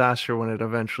a disaster when it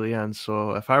eventually ends.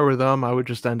 So if I were them, I would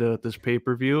just end it at this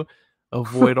pay-per-view,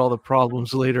 avoid all the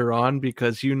problems later on,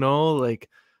 because like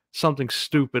something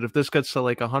stupid. If this gets to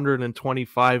like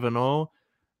 125-0,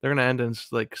 they're going to end in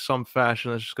like some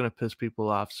fashion that's just going to piss people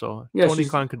off. So Yeah, Tony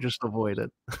Khan could just avoid it.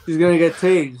 she's gonna get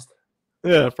tased.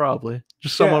 Yeah, probably.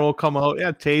 Just someone Yeah, will come out.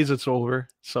 Yeah, tase, it's over.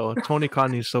 So Tony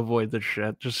Khan needs to avoid this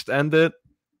shit. Just end it.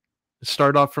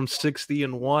 Start off from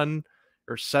 60-1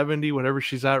 or 70, whatever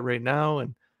she's at right now,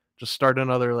 and just start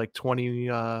another like 20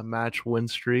 match win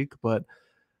streak. But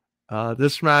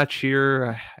this match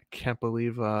here, I can't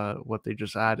believe what they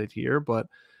just added here. But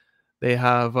they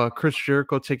have Chris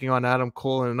Jericho taking on Adam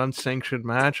Cole in an unsanctioned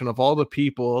match, and of all the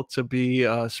people to be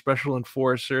a special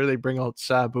enforcer, they bring out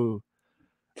Sabu.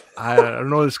 I don't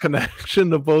know his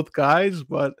connection to both guys,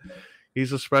 but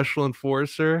he's a special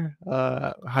enforcer.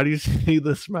 How do you see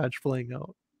this match playing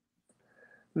out?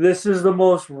 this is the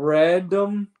most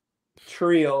random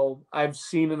trio I've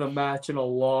seen in a match in a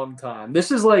long time.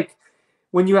 This is like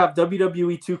when you have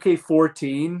WWE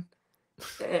 2K14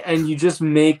 and you just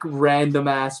make random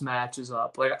ass matches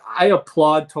up. Like, I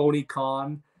applaud Tony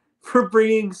Khan for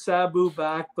bringing Sabu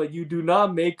back, but you do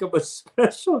not make him a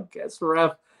special guest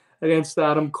ref against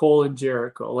Adam Cole and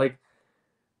Jericho. Like,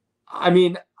 I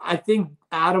mean, I think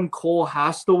Adam Cole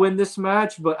has to win this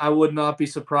match, but I would not be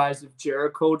surprised if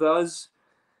Jericho does.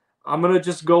 I'm gonna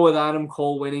just go with Adam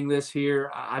Cole winning this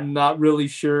here. I'm not really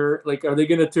sure. Like, are they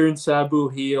gonna turn Sabu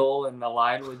heel and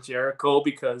align with Jericho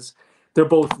because they're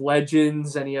both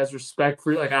legends and he has respect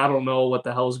for? Like, I don't know what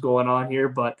the hell's going on here,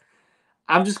 but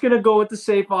I'm just gonna go with the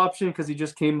safe option because he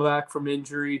just came back from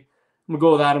injury. I'm gonna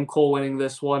go with Adam Cole winning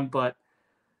this one, but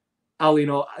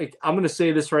Alino, I'm gonna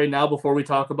say this right now before we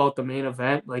talk about the main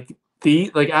event. Like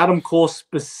Adam Cole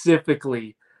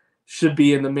specifically should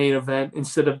be in the main event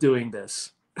instead of doing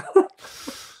this.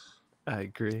 I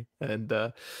agree. And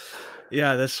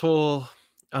yeah, this whole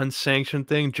unsanctioned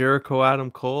thing, Jericho,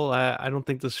 Adam Cole, I don't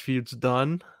think this feud's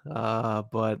done.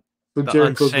 But So the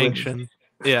Jericho's winning. unsanctioned,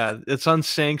 yeah, it's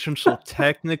unsanctioned, so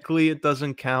technically it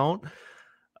doesn't count.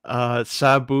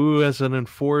 Sabu as an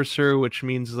enforcer, which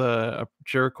means the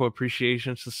Jericho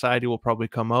Appreciation Society will probably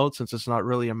come out since it's not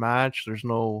really a match. There's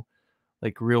no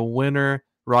like real winner.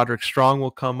 Roderick Strong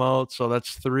will come out, so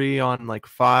that's 3 on like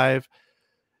 5.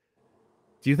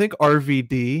 Do you think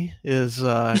RVD is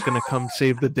gonna come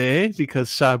save the day because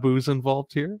Sabu's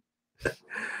involved here?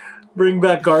 Bring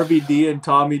back RVD and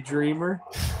Tommy Dreamer.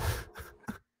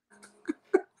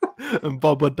 And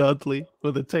Bubba Dudley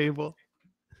with a table.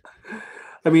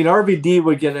 I mean, RVD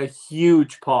would get a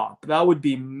huge pop. That would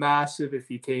be massive if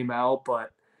he came out,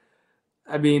 but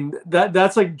I mean,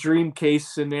 that's like dream case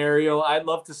scenario. I'd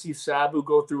love to see Sabu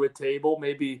go through a table.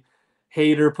 Maybe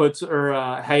Hager puts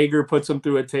him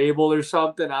through a table or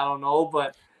something. I don't know,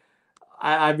 but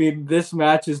I mean, this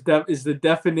match is the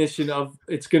definition of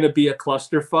it's going to be a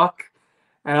clusterfuck,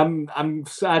 and I'm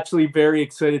actually very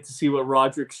excited to see what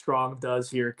Roderick Strong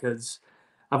does here because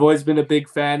I've always been a big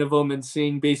fan of him and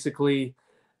seeing basically,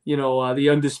 the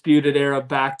Undisputed Era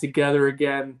back together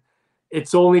again.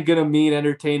 It's only going to mean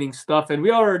entertaining stuff, and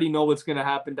we already know what's going to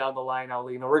happen down the line,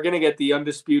 Alina. We're going to get the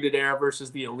Undisputed Era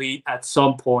versus the Elite at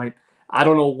some point. I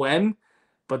don't know when,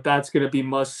 but that's going to be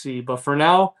must see. But for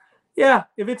now, yeah,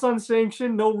 if it's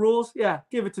unsanctioned, no rules, yeah,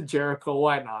 give it to Jericho.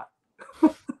 Why not?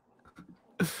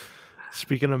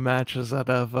 Speaking of matches that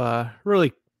have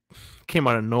really came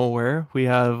out of nowhere, we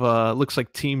have looks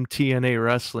like Team TNA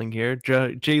Wrestling here.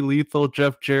 Jay Lethal,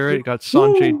 Jeff Jarrett, got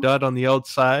Sanjay Woo! Dutt on the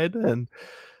outside, and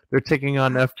they're taking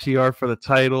on FTR for the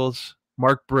titles.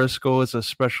 Mark Briscoe is a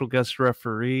special guest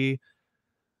referee.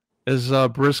 Is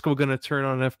Briscoe going to turn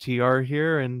on FTR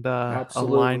here and align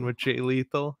Absolutely. with Jay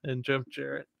Lethal and Jeff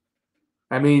Jarrett?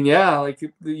 I mean, yeah, like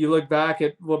you look back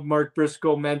at what Mark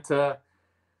Briscoe meant to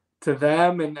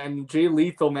them and Jay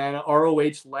Lethal, man,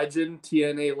 ROH legend,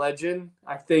 TNA legend.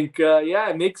 I think, yeah,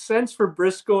 it makes sense for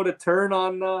Briscoe to turn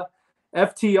on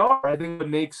FTR. I think it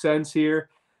makes sense here.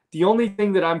 The only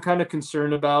thing that I'm kind of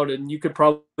concerned about, and you could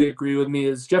probably agree with me,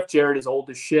 is Jeff Jarrett is old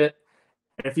as shit.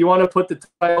 If you want to put the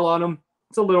title on him,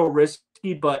 it's a little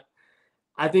risky, but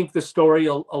I think the story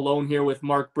alone here with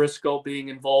Mark Briscoe being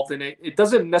involved in it, it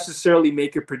doesn't necessarily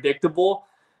make it predictable,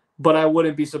 but I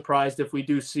wouldn't be surprised if we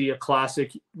do see a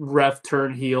classic ref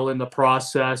turn heel in the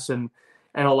process and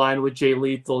align with Jay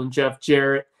Lethal and Jeff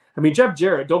Jarrett. I mean, Jeff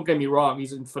Jarrett, don't get me wrong,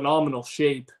 he's in phenomenal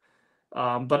shape.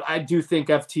 But I do think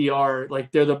FTR,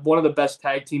 like they're one of the best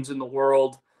tag teams in the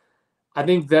world. I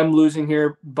think them losing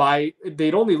here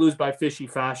they'd only lose by fishy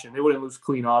fashion. They wouldn't lose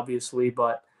clean, obviously,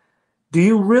 but do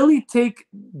you really take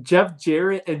Jeff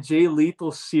Jarrett and Jay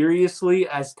Lethal seriously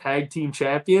as tag team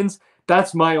champions?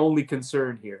 That's my only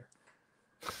concern here.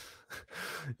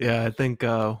 Yeah, I think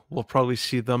we'll probably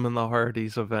see them in the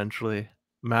Hardys eventually.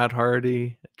 Matt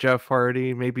Hardy, Jeff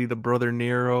Hardy, maybe the brother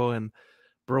Nero and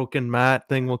Broken Matt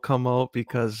thing will come out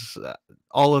because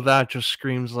all of that just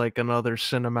screams like another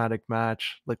cinematic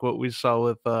match, like what we saw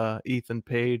with Ethan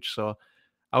Page. So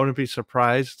I wouldn't be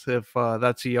surprised if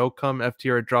that's the outcome.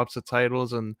 FTR drops the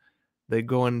titles and they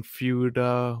go and feud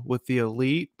with the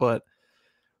Elite. But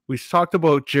we talked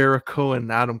about Jericho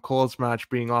and Adam Cole's match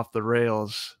being off the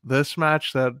rails. This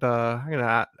match that I'm going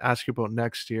to ask you about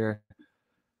next year,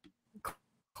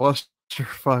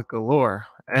 clusterfuck galore.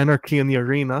 Anarchy in the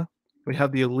Arena. We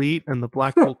have the Elite and the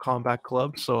Blackpool Combat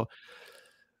Club. So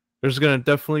there's going to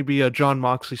definitely be a John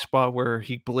Moxley spot where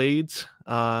he blades.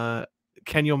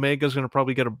 Kenny Omega is going to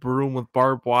probably get a broom with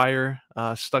barbed wire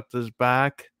stuck to his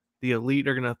back. The Elite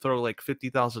are going to throw like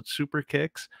 50,000 super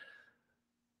kicks.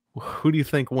 Who do you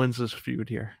think wins this feud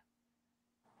here?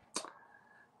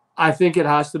 I think it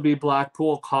has to be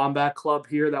Blackpool Combat Club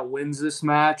here that wins this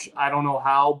match. I don't know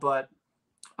how, but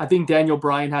I think Daniel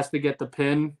Bryan has to get the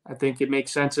pin. I think it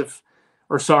makes sense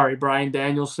Bryan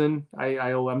Danielson.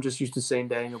 I'm just used to saying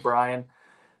Daniel Bryan.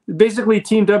 Basically,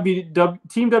 Team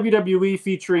WWE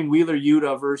featuring Wheeler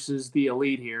Yuta versus the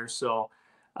Elite here. So,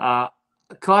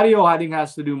 Claudio, I think,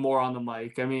 has to do more on the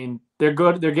mic. I mean, they're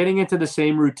good. They're getting into the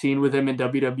same routine with him in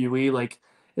WWE. Like,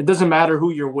 it doesn't matter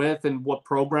who you're with and what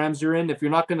programs you're in. If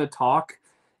you're not going to talk,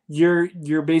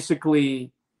 you're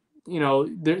basically,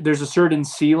 there's a certain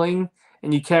ceiling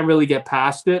and you can't really get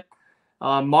past it.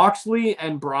 Moxley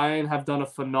and Bryan have done a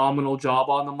phenomenal job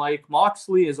on the mic.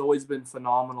 Moxley has always been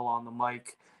phenomenal on the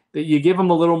mic. That you give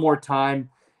him a little more time,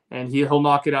 and he'll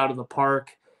knock it out of the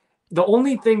park. The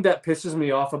only thing that pisses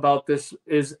me off about this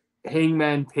is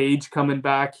Hangman Page coming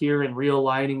back here and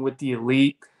realigning with the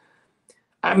Elite.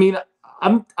 I mean,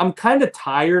 I'm kind of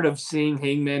tired of seeing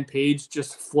Hangman Page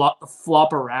just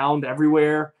flop around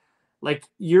everywhere. Like,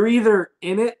 you're either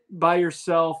in it by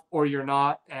yourself or you're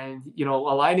not. And,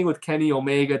 aligning with Kenny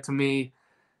Omega, to me,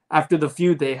 after the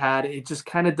feud they had, it just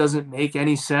kind of doesn't make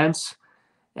any sense.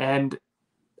 And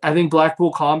I think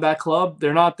Blackpool Combat Club,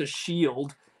 they're not the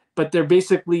Shield, but they're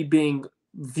basically being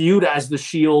viewed as the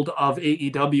Shield of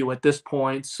AEW at this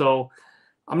point. So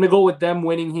I'm going to go with them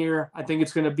winning here. I think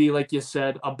it's going to be, like you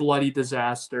said, a bloody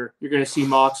disaster. You're going to see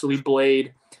Moxley,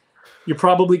 Blade. You're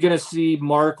probably going to see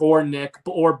Mark or Nick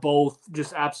or both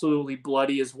just absolutely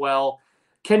bloody as well.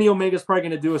 Kenny Omega's probably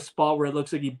going to do a spot where it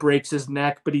looks like he breaks his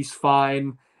neck, but he's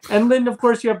fine. And then, of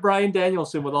course, you have Bryan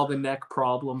Danielson with all the neck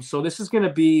problems. So this is going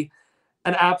to be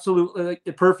an absolutely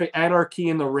like, perfect anarchy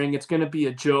in the ring. It's going to be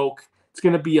a joke. It's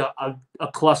going to be a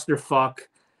clusterfuck.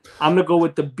 I'm going to go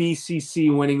with the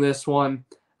BCC winning this one.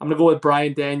 I'm going to go with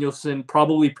Bryan Danielson,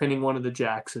 probably pinning one of the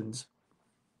Jacksons.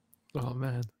 Oh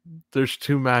man, there's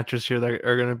two matches here that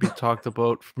are gonna be talked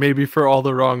about, maybe for all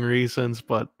the wrong reasons,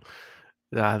 but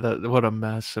yeah, what a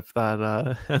mess if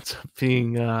that ends up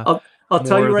being I'll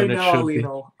tell you more than right it now, should be.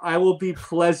 Alino, I will be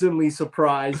pleasantly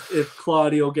surprised if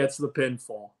Claudio gets the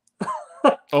pinfall.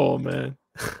 Oh man,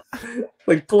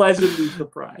 Like pleasantly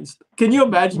surprised. Can you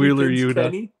imagine he Wheeler pins Yuta.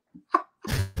 Kenny?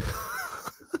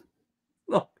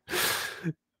 No.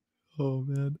 Oh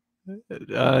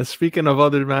man. Speaking of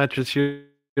other matches here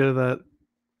that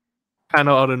kind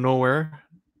of out of nowhere,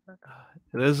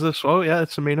 it is this. Oh yeah,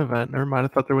 it's a main event. Never mind. I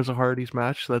thought there was a Hardy's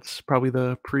match. That's probably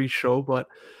the pre-show, but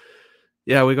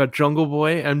yeah, we got Jungle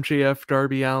Boy, MJF,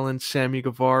 Darby Allin, Sammy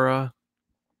Guevara.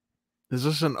 Is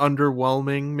this an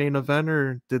underwhelming main event,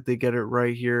 or did they get it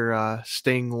right here,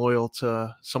 staying loyal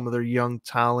to some of their young,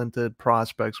 talented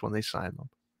prospects when they signed them?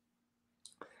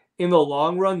 In the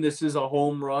long run, this is a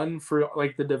home run for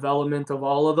like the development of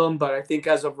all of them. But I think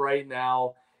as of right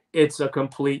now, it's a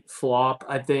complete flop.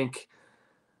 I think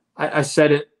I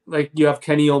said it like you have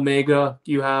Kenny Omega,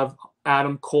 you have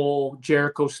Adam Cole,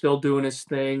 Jericho still doing his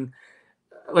thing.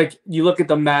 Like you look at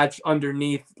the match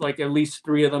underneath, like at least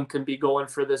three of them can be going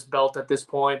for this belt at this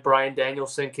point. Bryan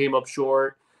Danielson came up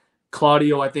short.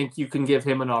 Claudio, I think you can give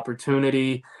him an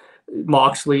opportunity.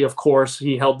 Moxley, of course,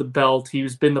 he held the belt.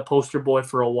 He's been the poster boy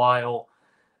for a while.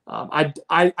 I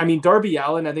mean, Darby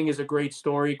Allin, I think, is a great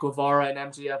story. Guevara and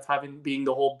MJF having being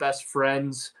the whole best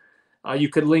friends. You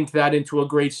could link that into a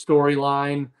great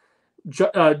storyline.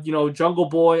 Jungle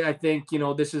Boy, I think,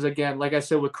 this is again, like I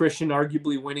said, with Christian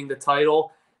arguably winning the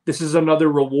title, this is another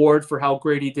reward for how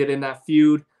great he did in that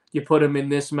feud. You put him in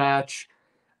this match.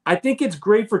 I think it's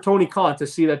great for Tony Khan to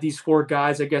see that these four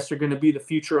guys, I guess, are going to be the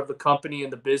future of the company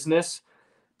and the business.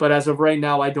 But as of right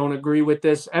now, I don't agree with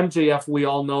this. MJF, we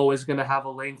all know, is going to have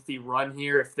a lengthy run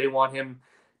here if they want him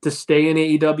to stay in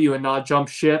AEW and not jump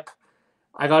ship.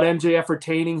 I got MJF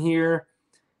retaining here.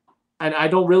 And I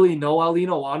don't really know,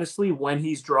 Alino, honestly, when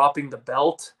he's dropping the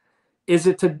belt. Is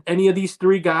it to any of these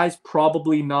three guys?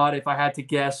 Probably not. If I had to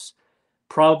guess,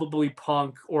 probably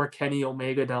Punk or Kenny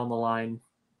Omega down the line.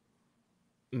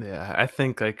 Yeah, I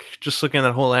think like just looking at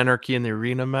that whole Anarchy in the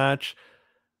Arena match,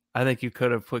 I think you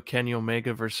could have put Kenny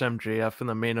Omega versus MJF in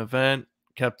the main event,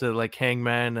 kept it like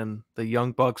Hangman and the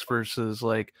Young Bucks versus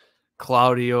like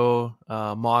Claudio,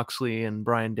 Moxley, and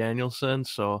Bryan Danielson.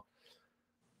 So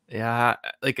yeah,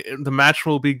 like the match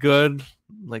will be good.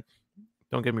 Like,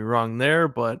 don't get me wrong there,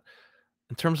 but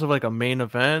in terms of like a main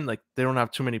event, like they don't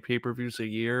have too many pay-per-views a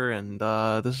year, and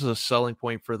this is a selling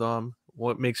point for them.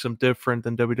 What makes them different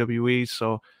than WWE?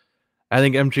 So I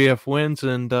think MJF wins,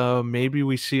 and maybe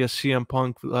we see a CM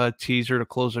Punk teaser to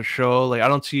close the show. Like I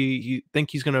don't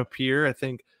think he's gonna appear. I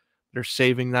think they're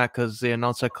saving that because they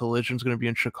announced that Collision's gonna be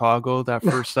in Chicago that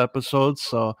first episode.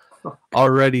 So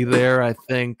already there, I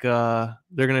think they're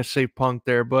gonna save Punk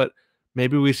there, but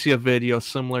maybe we see a video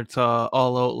similar to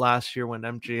All Out last year when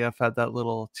MJF had that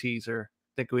little teaser.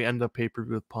 I think we end up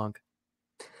pay-per-view with Punk.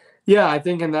 Yeah, I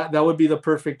think and that would be the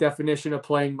perfect definition of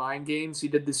playing mind games. He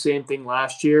did the same thing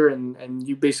last year, and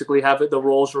you basically have it the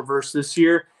roles reversed this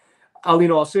year.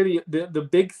 I'll say the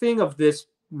big thing of this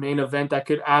main event that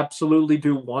could absolutely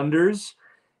do wonders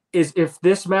is if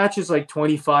this match is like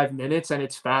 25 minutes and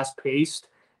it's fast paced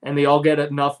and they all get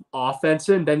enough offense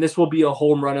in, then this will be a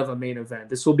home run of a main event.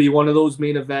 This will be one of those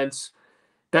main events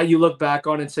that you look back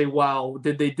on and say, wow,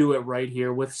 did they do it right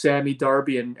here with Sammy,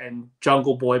 Darby, and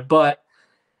Jungle Boy? But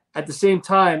at the same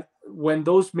time, when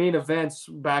those main events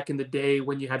back in the day,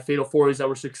 when you had Fatal Fours that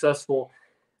were successful,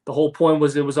 the whole point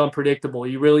was it was unpredictable.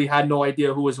 You really had no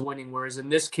idea who was winning. Whereas in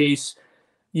this case,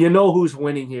 you know who's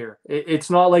winning here. It's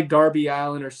not like Darby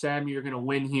Allin or Sammy are going to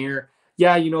win here.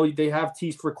 Yeah, they have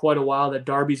teased for quite a while that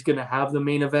Darby's going to have the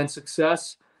main event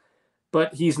success,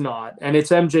 but he's not. And it's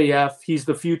MJF. He's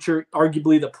the future,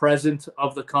 arguably the present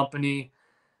of the company.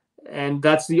 And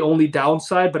that's the only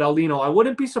downside. But Alino, I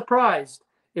wouldn't be surprised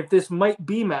if this might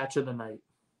be match of the night.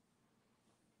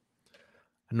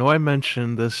 I know I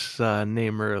mentioned this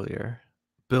name earlier,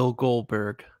 Bill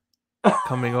Goldberg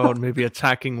coming out and maybe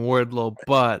attacking Wardlow,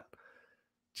 but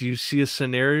do you see a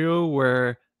scenario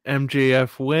where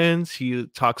MJF wins. He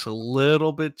talks a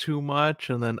little bit too much,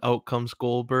 and then out comes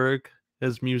Goldberg.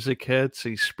 His music hits.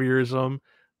 He spears him,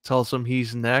 tells him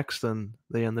he's next, and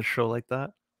they end the show like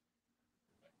that.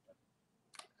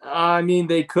 I mean,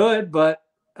 they could, but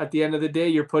at the end of the day,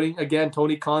 you're putting again.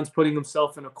 Tony Khan's putting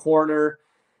himself in a corner,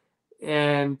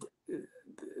 and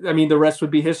I mean, the rest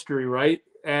would be history, right?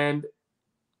 And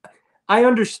I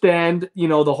understand,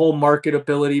 the whole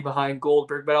marketability behind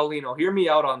Goldberg, but Alino, hear me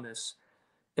out on this.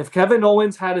 If Kevin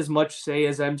Owens had as much say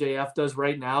as MJF does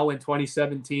right now in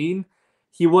 2017,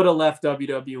 he would have left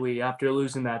WWE after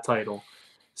losing that title.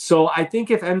 So I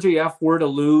think if MJF were to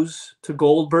lose to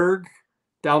Goldberg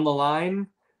down the line,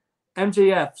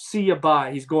 MJF, see you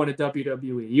bye. He's going to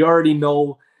WWE. You already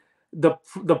know the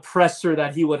presser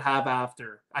that he would have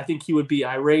after. I think he would be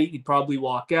irate. He'd probably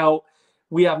walk out.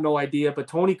 We have no idea. But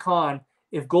Tony Khan,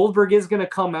 if Goldberg is going to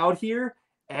come out here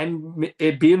and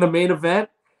it be in the main event,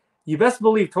 you best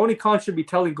believe Tony Khan should be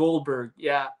telling Goldberg,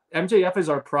 yeah, MJF is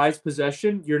our prized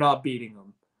possession. You're not beating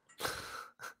him.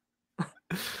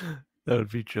 That would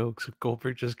be jokes if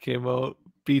Goldberg just came out,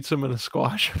 beats him in a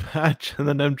squash match, and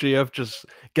then MJF just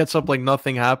gets up like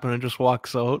nothing happened and just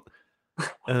walks out.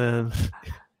 And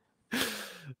then,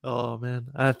 oh man,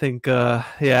 I think, yeah,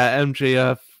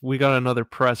 MJF, we got another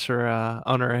presser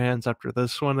on our hands after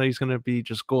this one. He's going to be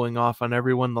just going off on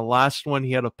everyone. The last one,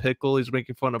 he had a pickle. He's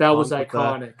making fun of That was Punk with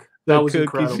iconic. the That was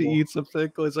cookies. He incredible. eats a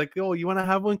pickle. He's like, oh, you want to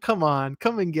have one? Come on,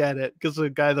 come and get it. Because the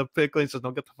guy, the pickle, he says, no,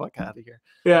 get the fuck out of here.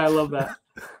 Yeah, I love that.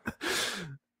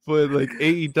 But like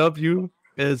AEW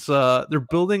is they're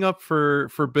building up for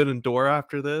Forbidden Door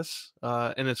after this,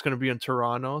 and it's going to be in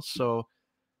Toronto. So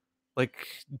like,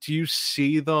 do you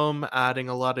see them adding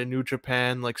a lot of New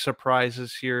Japan like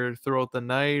surprises here throughout the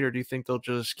night, or do you think they'll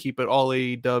just keep it all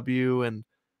AEW and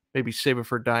maybe save it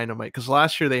for Dynamite? Because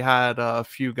last year they had a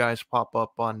few guys pop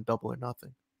up on Double or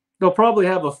Nothing. They'll probably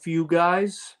have a few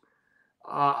guys.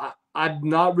 I'm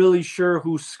not really sure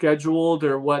who's scheduled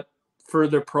or what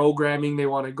further programming they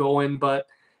want to go in, but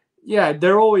yeah,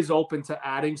 they're always open to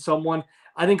adding someone.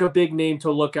 I think a big name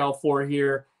to look out for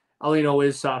here, Alino,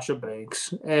 is Sasha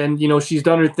Banks. And, she's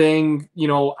done her thing,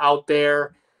 out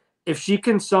there. If she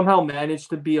can somehow manage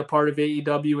to be a part of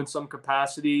AEW in some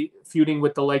capacity, feuding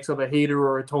with the likes of a Hayter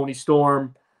or a Tony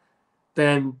Storm,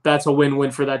 then that's a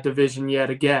win-win for that division yet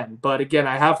again. But again,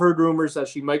 I have heard rumors that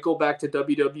she might go back to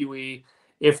WWE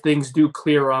if things do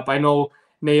clear up. I know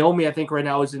Naomi, I think right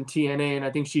now is in TNA, and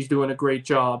I think she's doing a great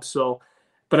job. So,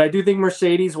 but I do think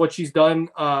Mercedes, what she's done,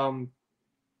 in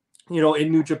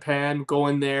New Japan,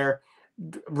 going there,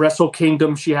 Wrestle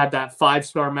Kingdom, she had that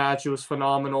 5-star match. It was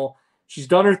phenomenal. She's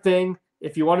done her thing.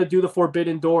 If you want to do the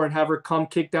Forbidden Door and have her come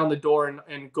kick down the door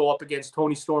and go up against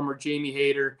Tony Storm or Jamie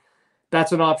Hayter,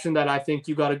 that's an option that I think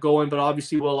you got to go in. But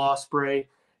obviously, Will Ospreay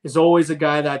is always a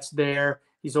guy that's there.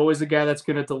 He's always a guy that's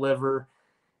going to deliver.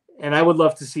 And I would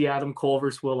love to see Adam Cole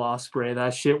versus Will Ospreay.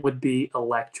 That shit would be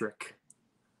electric.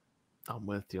 I'm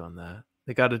with you on that.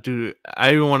 They got to do.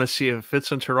 I even want to see if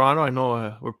it's in Toronto. I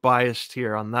know we're biased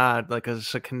here on that. Like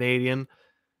as a Canadian,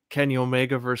 Kenny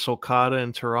Omega versus Okada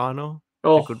in Toronto, I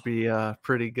think Oh, would be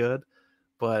pretty good.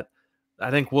 But I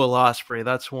think Will Ospreay,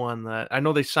 that's one that I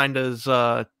know they signed as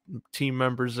team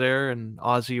members there in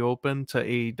Aussie Open to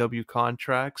AEW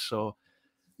contracts. So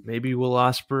maybe Will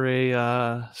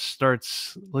Ospreay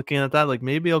starts looking at that. Like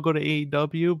maybe I'll go to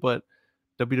AEW, but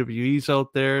WWE's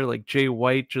out there. Like Jay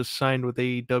White just signed with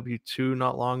AEW too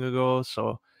not long ago.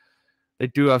 So they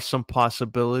do have some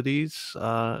possibilities.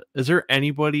 Is there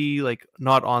anybody like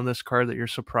not on this card that you're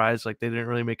surprised like they didn't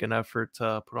really make an effort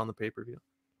to put on the pay-per-view?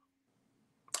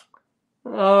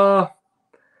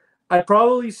 I'd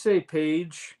probably say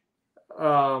Paige.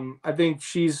 I think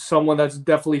she's someone that's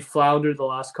definitely floundered the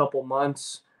last couple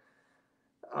months.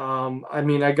 I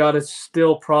mean, I gotta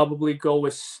still probably go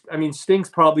with. I mean, Sting's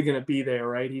probably gonna be there,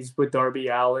 right? He's with Darby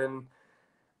Allin.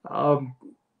 Um,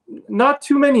 Not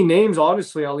too many names,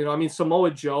 honestly. I mean,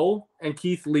 Samoa Joe and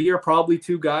Keith Lee are probably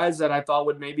two guys that I thought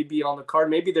would maybe be on the card.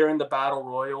 Maybe they're in the Battle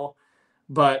Royal,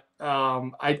 but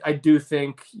I do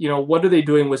think what are they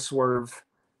doing with Swerve?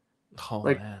 Oh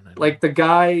Like man, I like know. the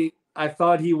guy, I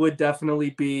thought he would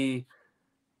definitely be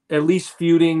at least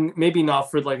feuding, maybe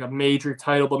not for like a major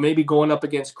title, but maybe going up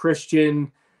against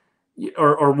Christian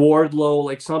or Wardlow,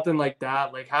 like something like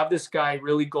that. Like have this guy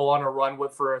really go on a run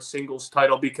with for a singles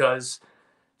title because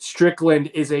Strickland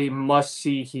is a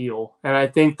must-see heel, and I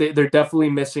think they're definitely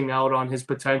missing out on his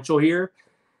potential here.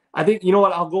 I think you know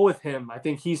what, I'll go with him. I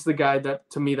think he's the guy that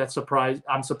to me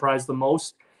I'm surprised the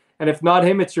most. And if not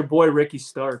him, it's your boy Ricky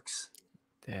Starks.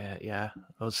 Yeah, yeah.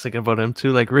 I was thinking about him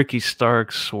too. Like Ricky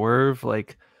Starks, Swerve,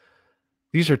 like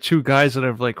these are two guys that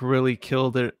have like really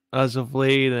killed it as of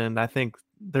late, and I think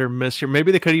they're missed here.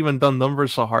 Maybe they could even done them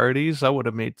versus the Hardys. That would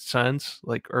have made sense.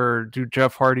 Like, or do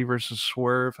Jeff Hardy versus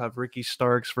Swerve, have Ricky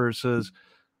Starks versus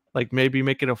like maybe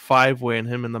make it a 5-way and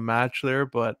him in the match there.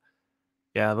 But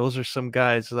yeah, those are some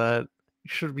guys that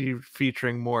should be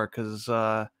featuring more because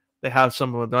they have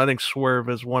some of them. I think Swerve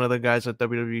is one of the guys that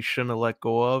WWE shouldn't have let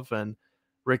go of, and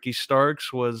Ricky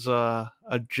Starks was a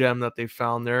gem that they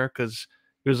found there because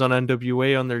he was on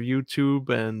NWA on their YouTube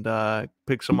and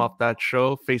picks him off that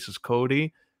show, faces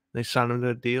Cody. They signed him to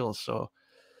a deal, so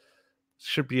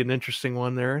should be an interesting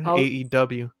one there. I'll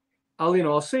AEW.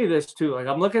 I'll say this too. Like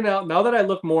I'm looking out now that I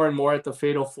look more and more at the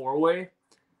Fatal 4-Way.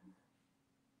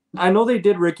 I know they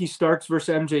did Ricky Starks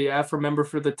versus MJF, remember,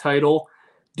 for the title.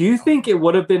 Do you think it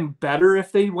would have been better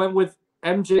if they went with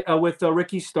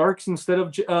Ricky Starks instead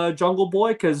of Jungle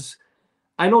Boy? Because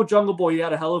I know Jungle Boy, he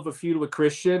had a hell of a feud with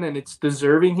Christian, and it's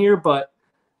deserving here. But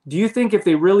do you think if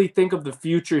they really think of the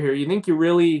future here, you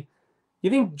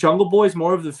think Jungle Boy is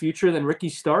more of the future than Ricky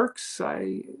Starks?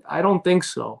 I don't think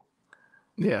so.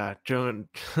 Yeah,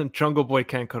 Jungle Boy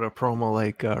can't cut a promo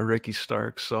like Ricky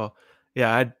Starks. So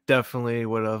yeah, I definitely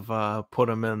would have put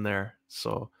him in there.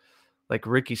 So like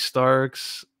Ricky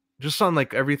Starks, just on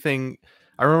like everything.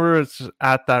 I remember it's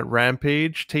at that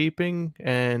Rampage taping,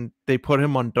 and they put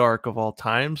him on Dark of all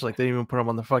times. Like they didn't even put him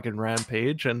on the fucking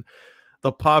Rampage, and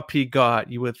the pop he got,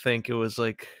 you would think it was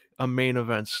like a main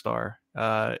event star.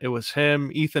 It was him.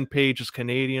 Ethan Page is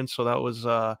Canadian, so that was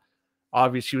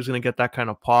obvious he was going to get that kind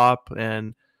of pop.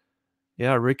 And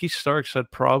yeah, Ricky Starks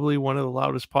had probably one of the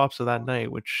loudest pops of that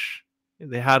night, which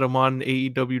they had him on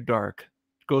AEW Dark.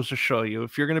 Goes to show you,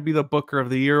 if you're going to be the booker of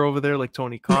the year over there, like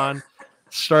Tony Khan,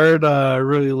 start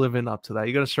really living up to that.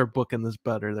 You got to start booking this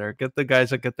better there. Get the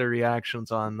guys that get their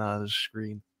reactions on the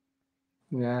screen.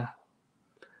 Yeah.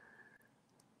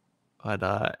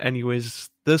 But anyways,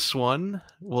 this one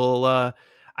will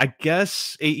I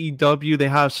guess AEW, they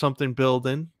have something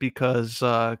building because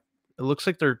it looks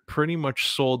like they're pretty much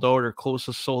sold out or close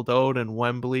to sold out in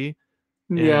Wembley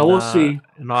Yeah, we'll see.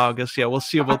 in August. Yeah, we'll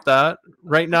see about that.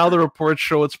 Right now the reports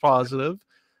show it's positive.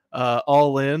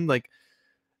 All in. Like,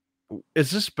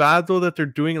 is this bad though that they're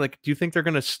doing, like, do you think they're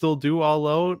gonna still do all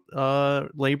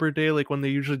out Labor Day like when they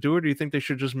usually do, or do you think they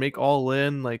should just make all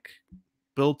in, like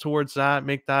build towards that,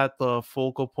 make that the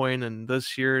focal point, and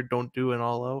this year don't do an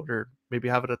all out, or maybe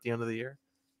have it at the end of the year?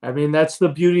 I mean, that's the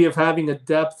beauty of having a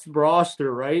depth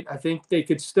roster, right? I think they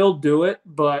could still do it,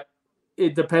 but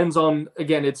it depends on,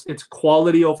 again, it's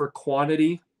quality over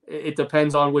quantity. It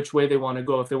depends on which way they want to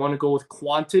go. If they want to go with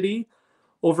quantity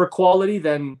over quality,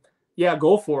 then yeah,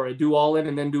 go for it. Do all in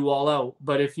and then do all out.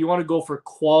 But if you want to go for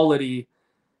quality,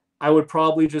 I would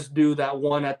probably just do that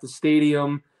one at the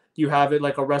stadium. You have it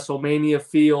like a WrestleMania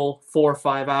feel, 4 or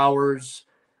 5 hours,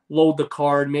 load the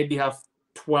card, maybe have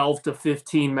 12 to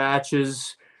 15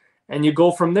 matches, and you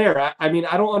go from there. I mean,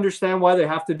 I don't understand why they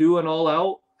have to do an all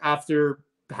out after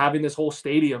having this whole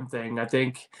stadium thing. I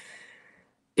think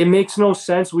it makes no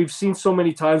sense. We've seen so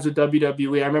many times with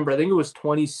WWE. I remember, I think it was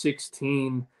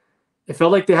 2016. It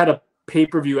felt like they had a pay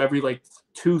per view every like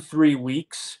 2, 3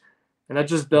 weeks, and Yeah.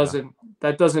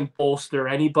 that doesn't bolster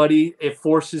anybody. It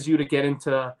forces you to get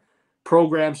into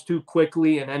programs too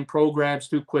quickly and end programs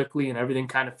too quickly, and everything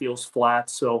kind of feels flat.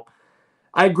 So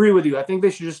I agree with you. I think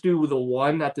they should just do the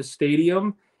one at the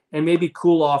stadium and maybe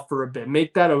cool off for a bit.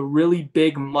 Make that a really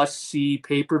big must see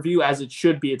pay per view, as it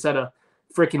should be. It's at a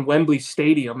freaking Wembley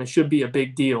Stadium. It should be a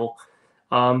big deal.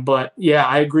 But yeah,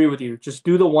 I agree with you. Just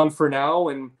do the one for now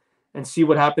and see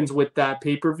what happens with that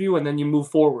pay per view, and then you move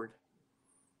forward.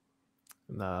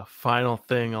 The final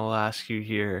thing I'll ask you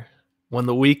here. When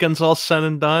the weekend's all said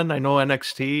and done, I know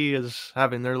NXT is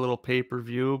having their little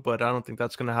pay-per-view, but I don't think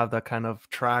that's going to have that kind of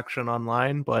traction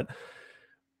online. But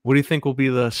what do you think will be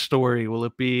the story? Will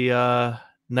it be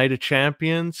Night of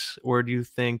Champions, or do you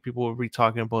think people will be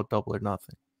talking about Double or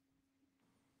Nothing?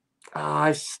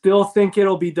 I still think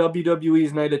it'll be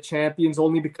WWE's Night of Champions,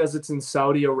 only because it's in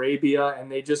Saudi Arabia and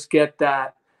they just get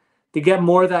that, they get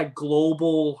more of that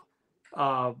global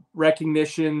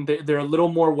recognition. They're a little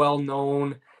more well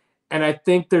known. And I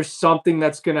think there's something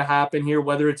that's going to happen here,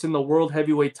 whether it's in the World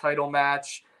Heavyweight title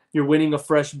match, you're winning a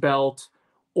fresh belt,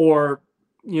 or,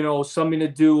 something to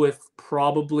do with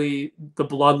probably the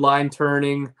bloodline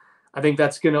turning. I think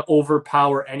that's going to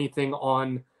overpower anything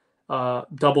on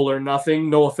Double or Nothing.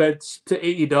 No offense to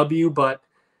AEW, but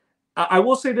I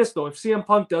will say this, though. If CM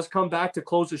Punk does come back to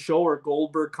close the show, or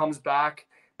Goldberg comes back,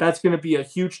 that's going to be a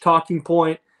huge talking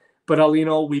point. But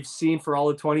Alino, we've seen for all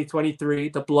of 2023,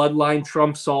 the bloodline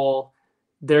trumps all.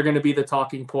 They're going to be the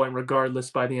talking point regardless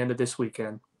by the end of this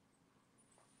weekend.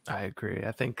 I agree.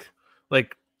 I think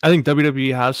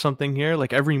WWE has something here.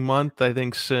 Like every month, I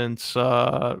think since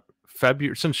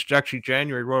February, since actually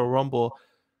January Royal Rumble,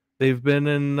 they've been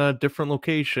in a different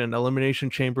location. Elimination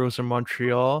Chamber was in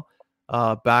Montreal,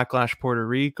 Backlash Puerto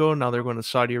Rico. Now they're going to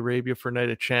Saudi Arabia for Night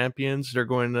of Champions. They're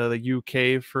going to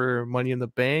the UK for Money in the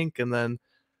Bank, and then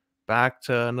back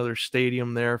to another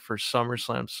stadium there for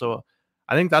SummerSlam. So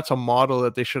I think that's a model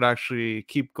that they should actually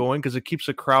keep going because it keeps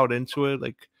the crowd into it.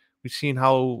 Like we've seen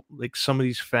how like some of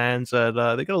these fans that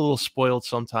they get a little spoiled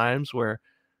sometimes where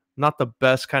not the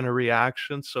best kind of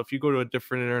reaction. So if you go to a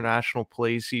different international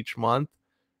place each month,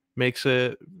 makes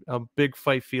it a big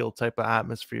fight field type of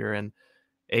atmosphere. And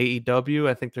AEW,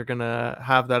 I think they're gonna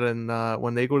have that in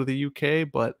when they go to the UK,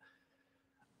 but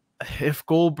if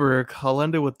Goldberg, I'll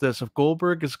end it with this. If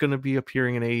Goldberg is going to be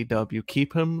appearing in AEW,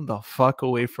 keep him the fuck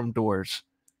away from doors.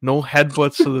 No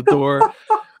headbutts to the door.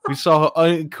 We saw how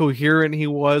incoherent he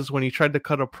was when he tried to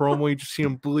cut a promo. You just see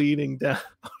him bleeding down.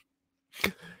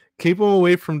 Keep him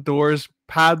away from doors.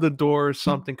 Pad the door or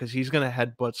something because he's going to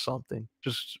headbutt something.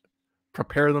 Just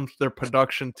prepare them, their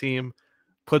production team.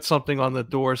 Put something on the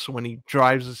door so when he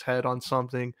drives his head on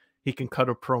something, he can cut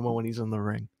a promo when he's in the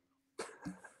ring.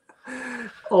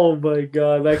 Oh my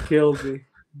god, that killed me.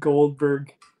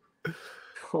 Goldberg.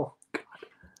 Oh.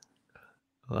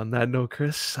 On that note,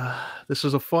 Chris, this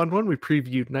was a fun one. We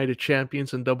previewed Night of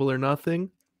Champions and Double or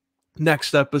Nothing.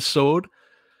 Next episode,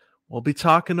 we'll be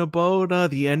talking about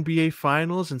the NBA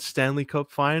Finals and Stanley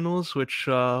Cup Finals, which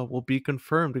will be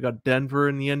confirmed. We got Denver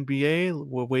in the NBA.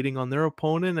 We're waiting on their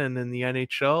opponent. And in the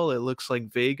NHL, it looks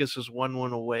like Vegas is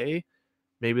 1-1 away.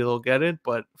 Maybe they'll get it,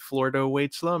 but Florida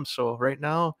awaits them. So right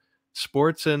now,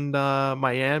 sports in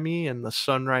Miami and the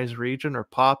Sunrise region are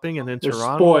popping. And in They're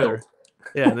Toronto, spoiled.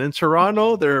 yeah, and in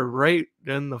Toronto, they're right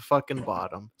in the fucking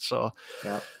bottom. So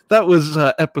Yeah. that was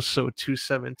episode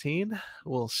 217.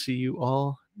 We'll see you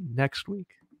all next week.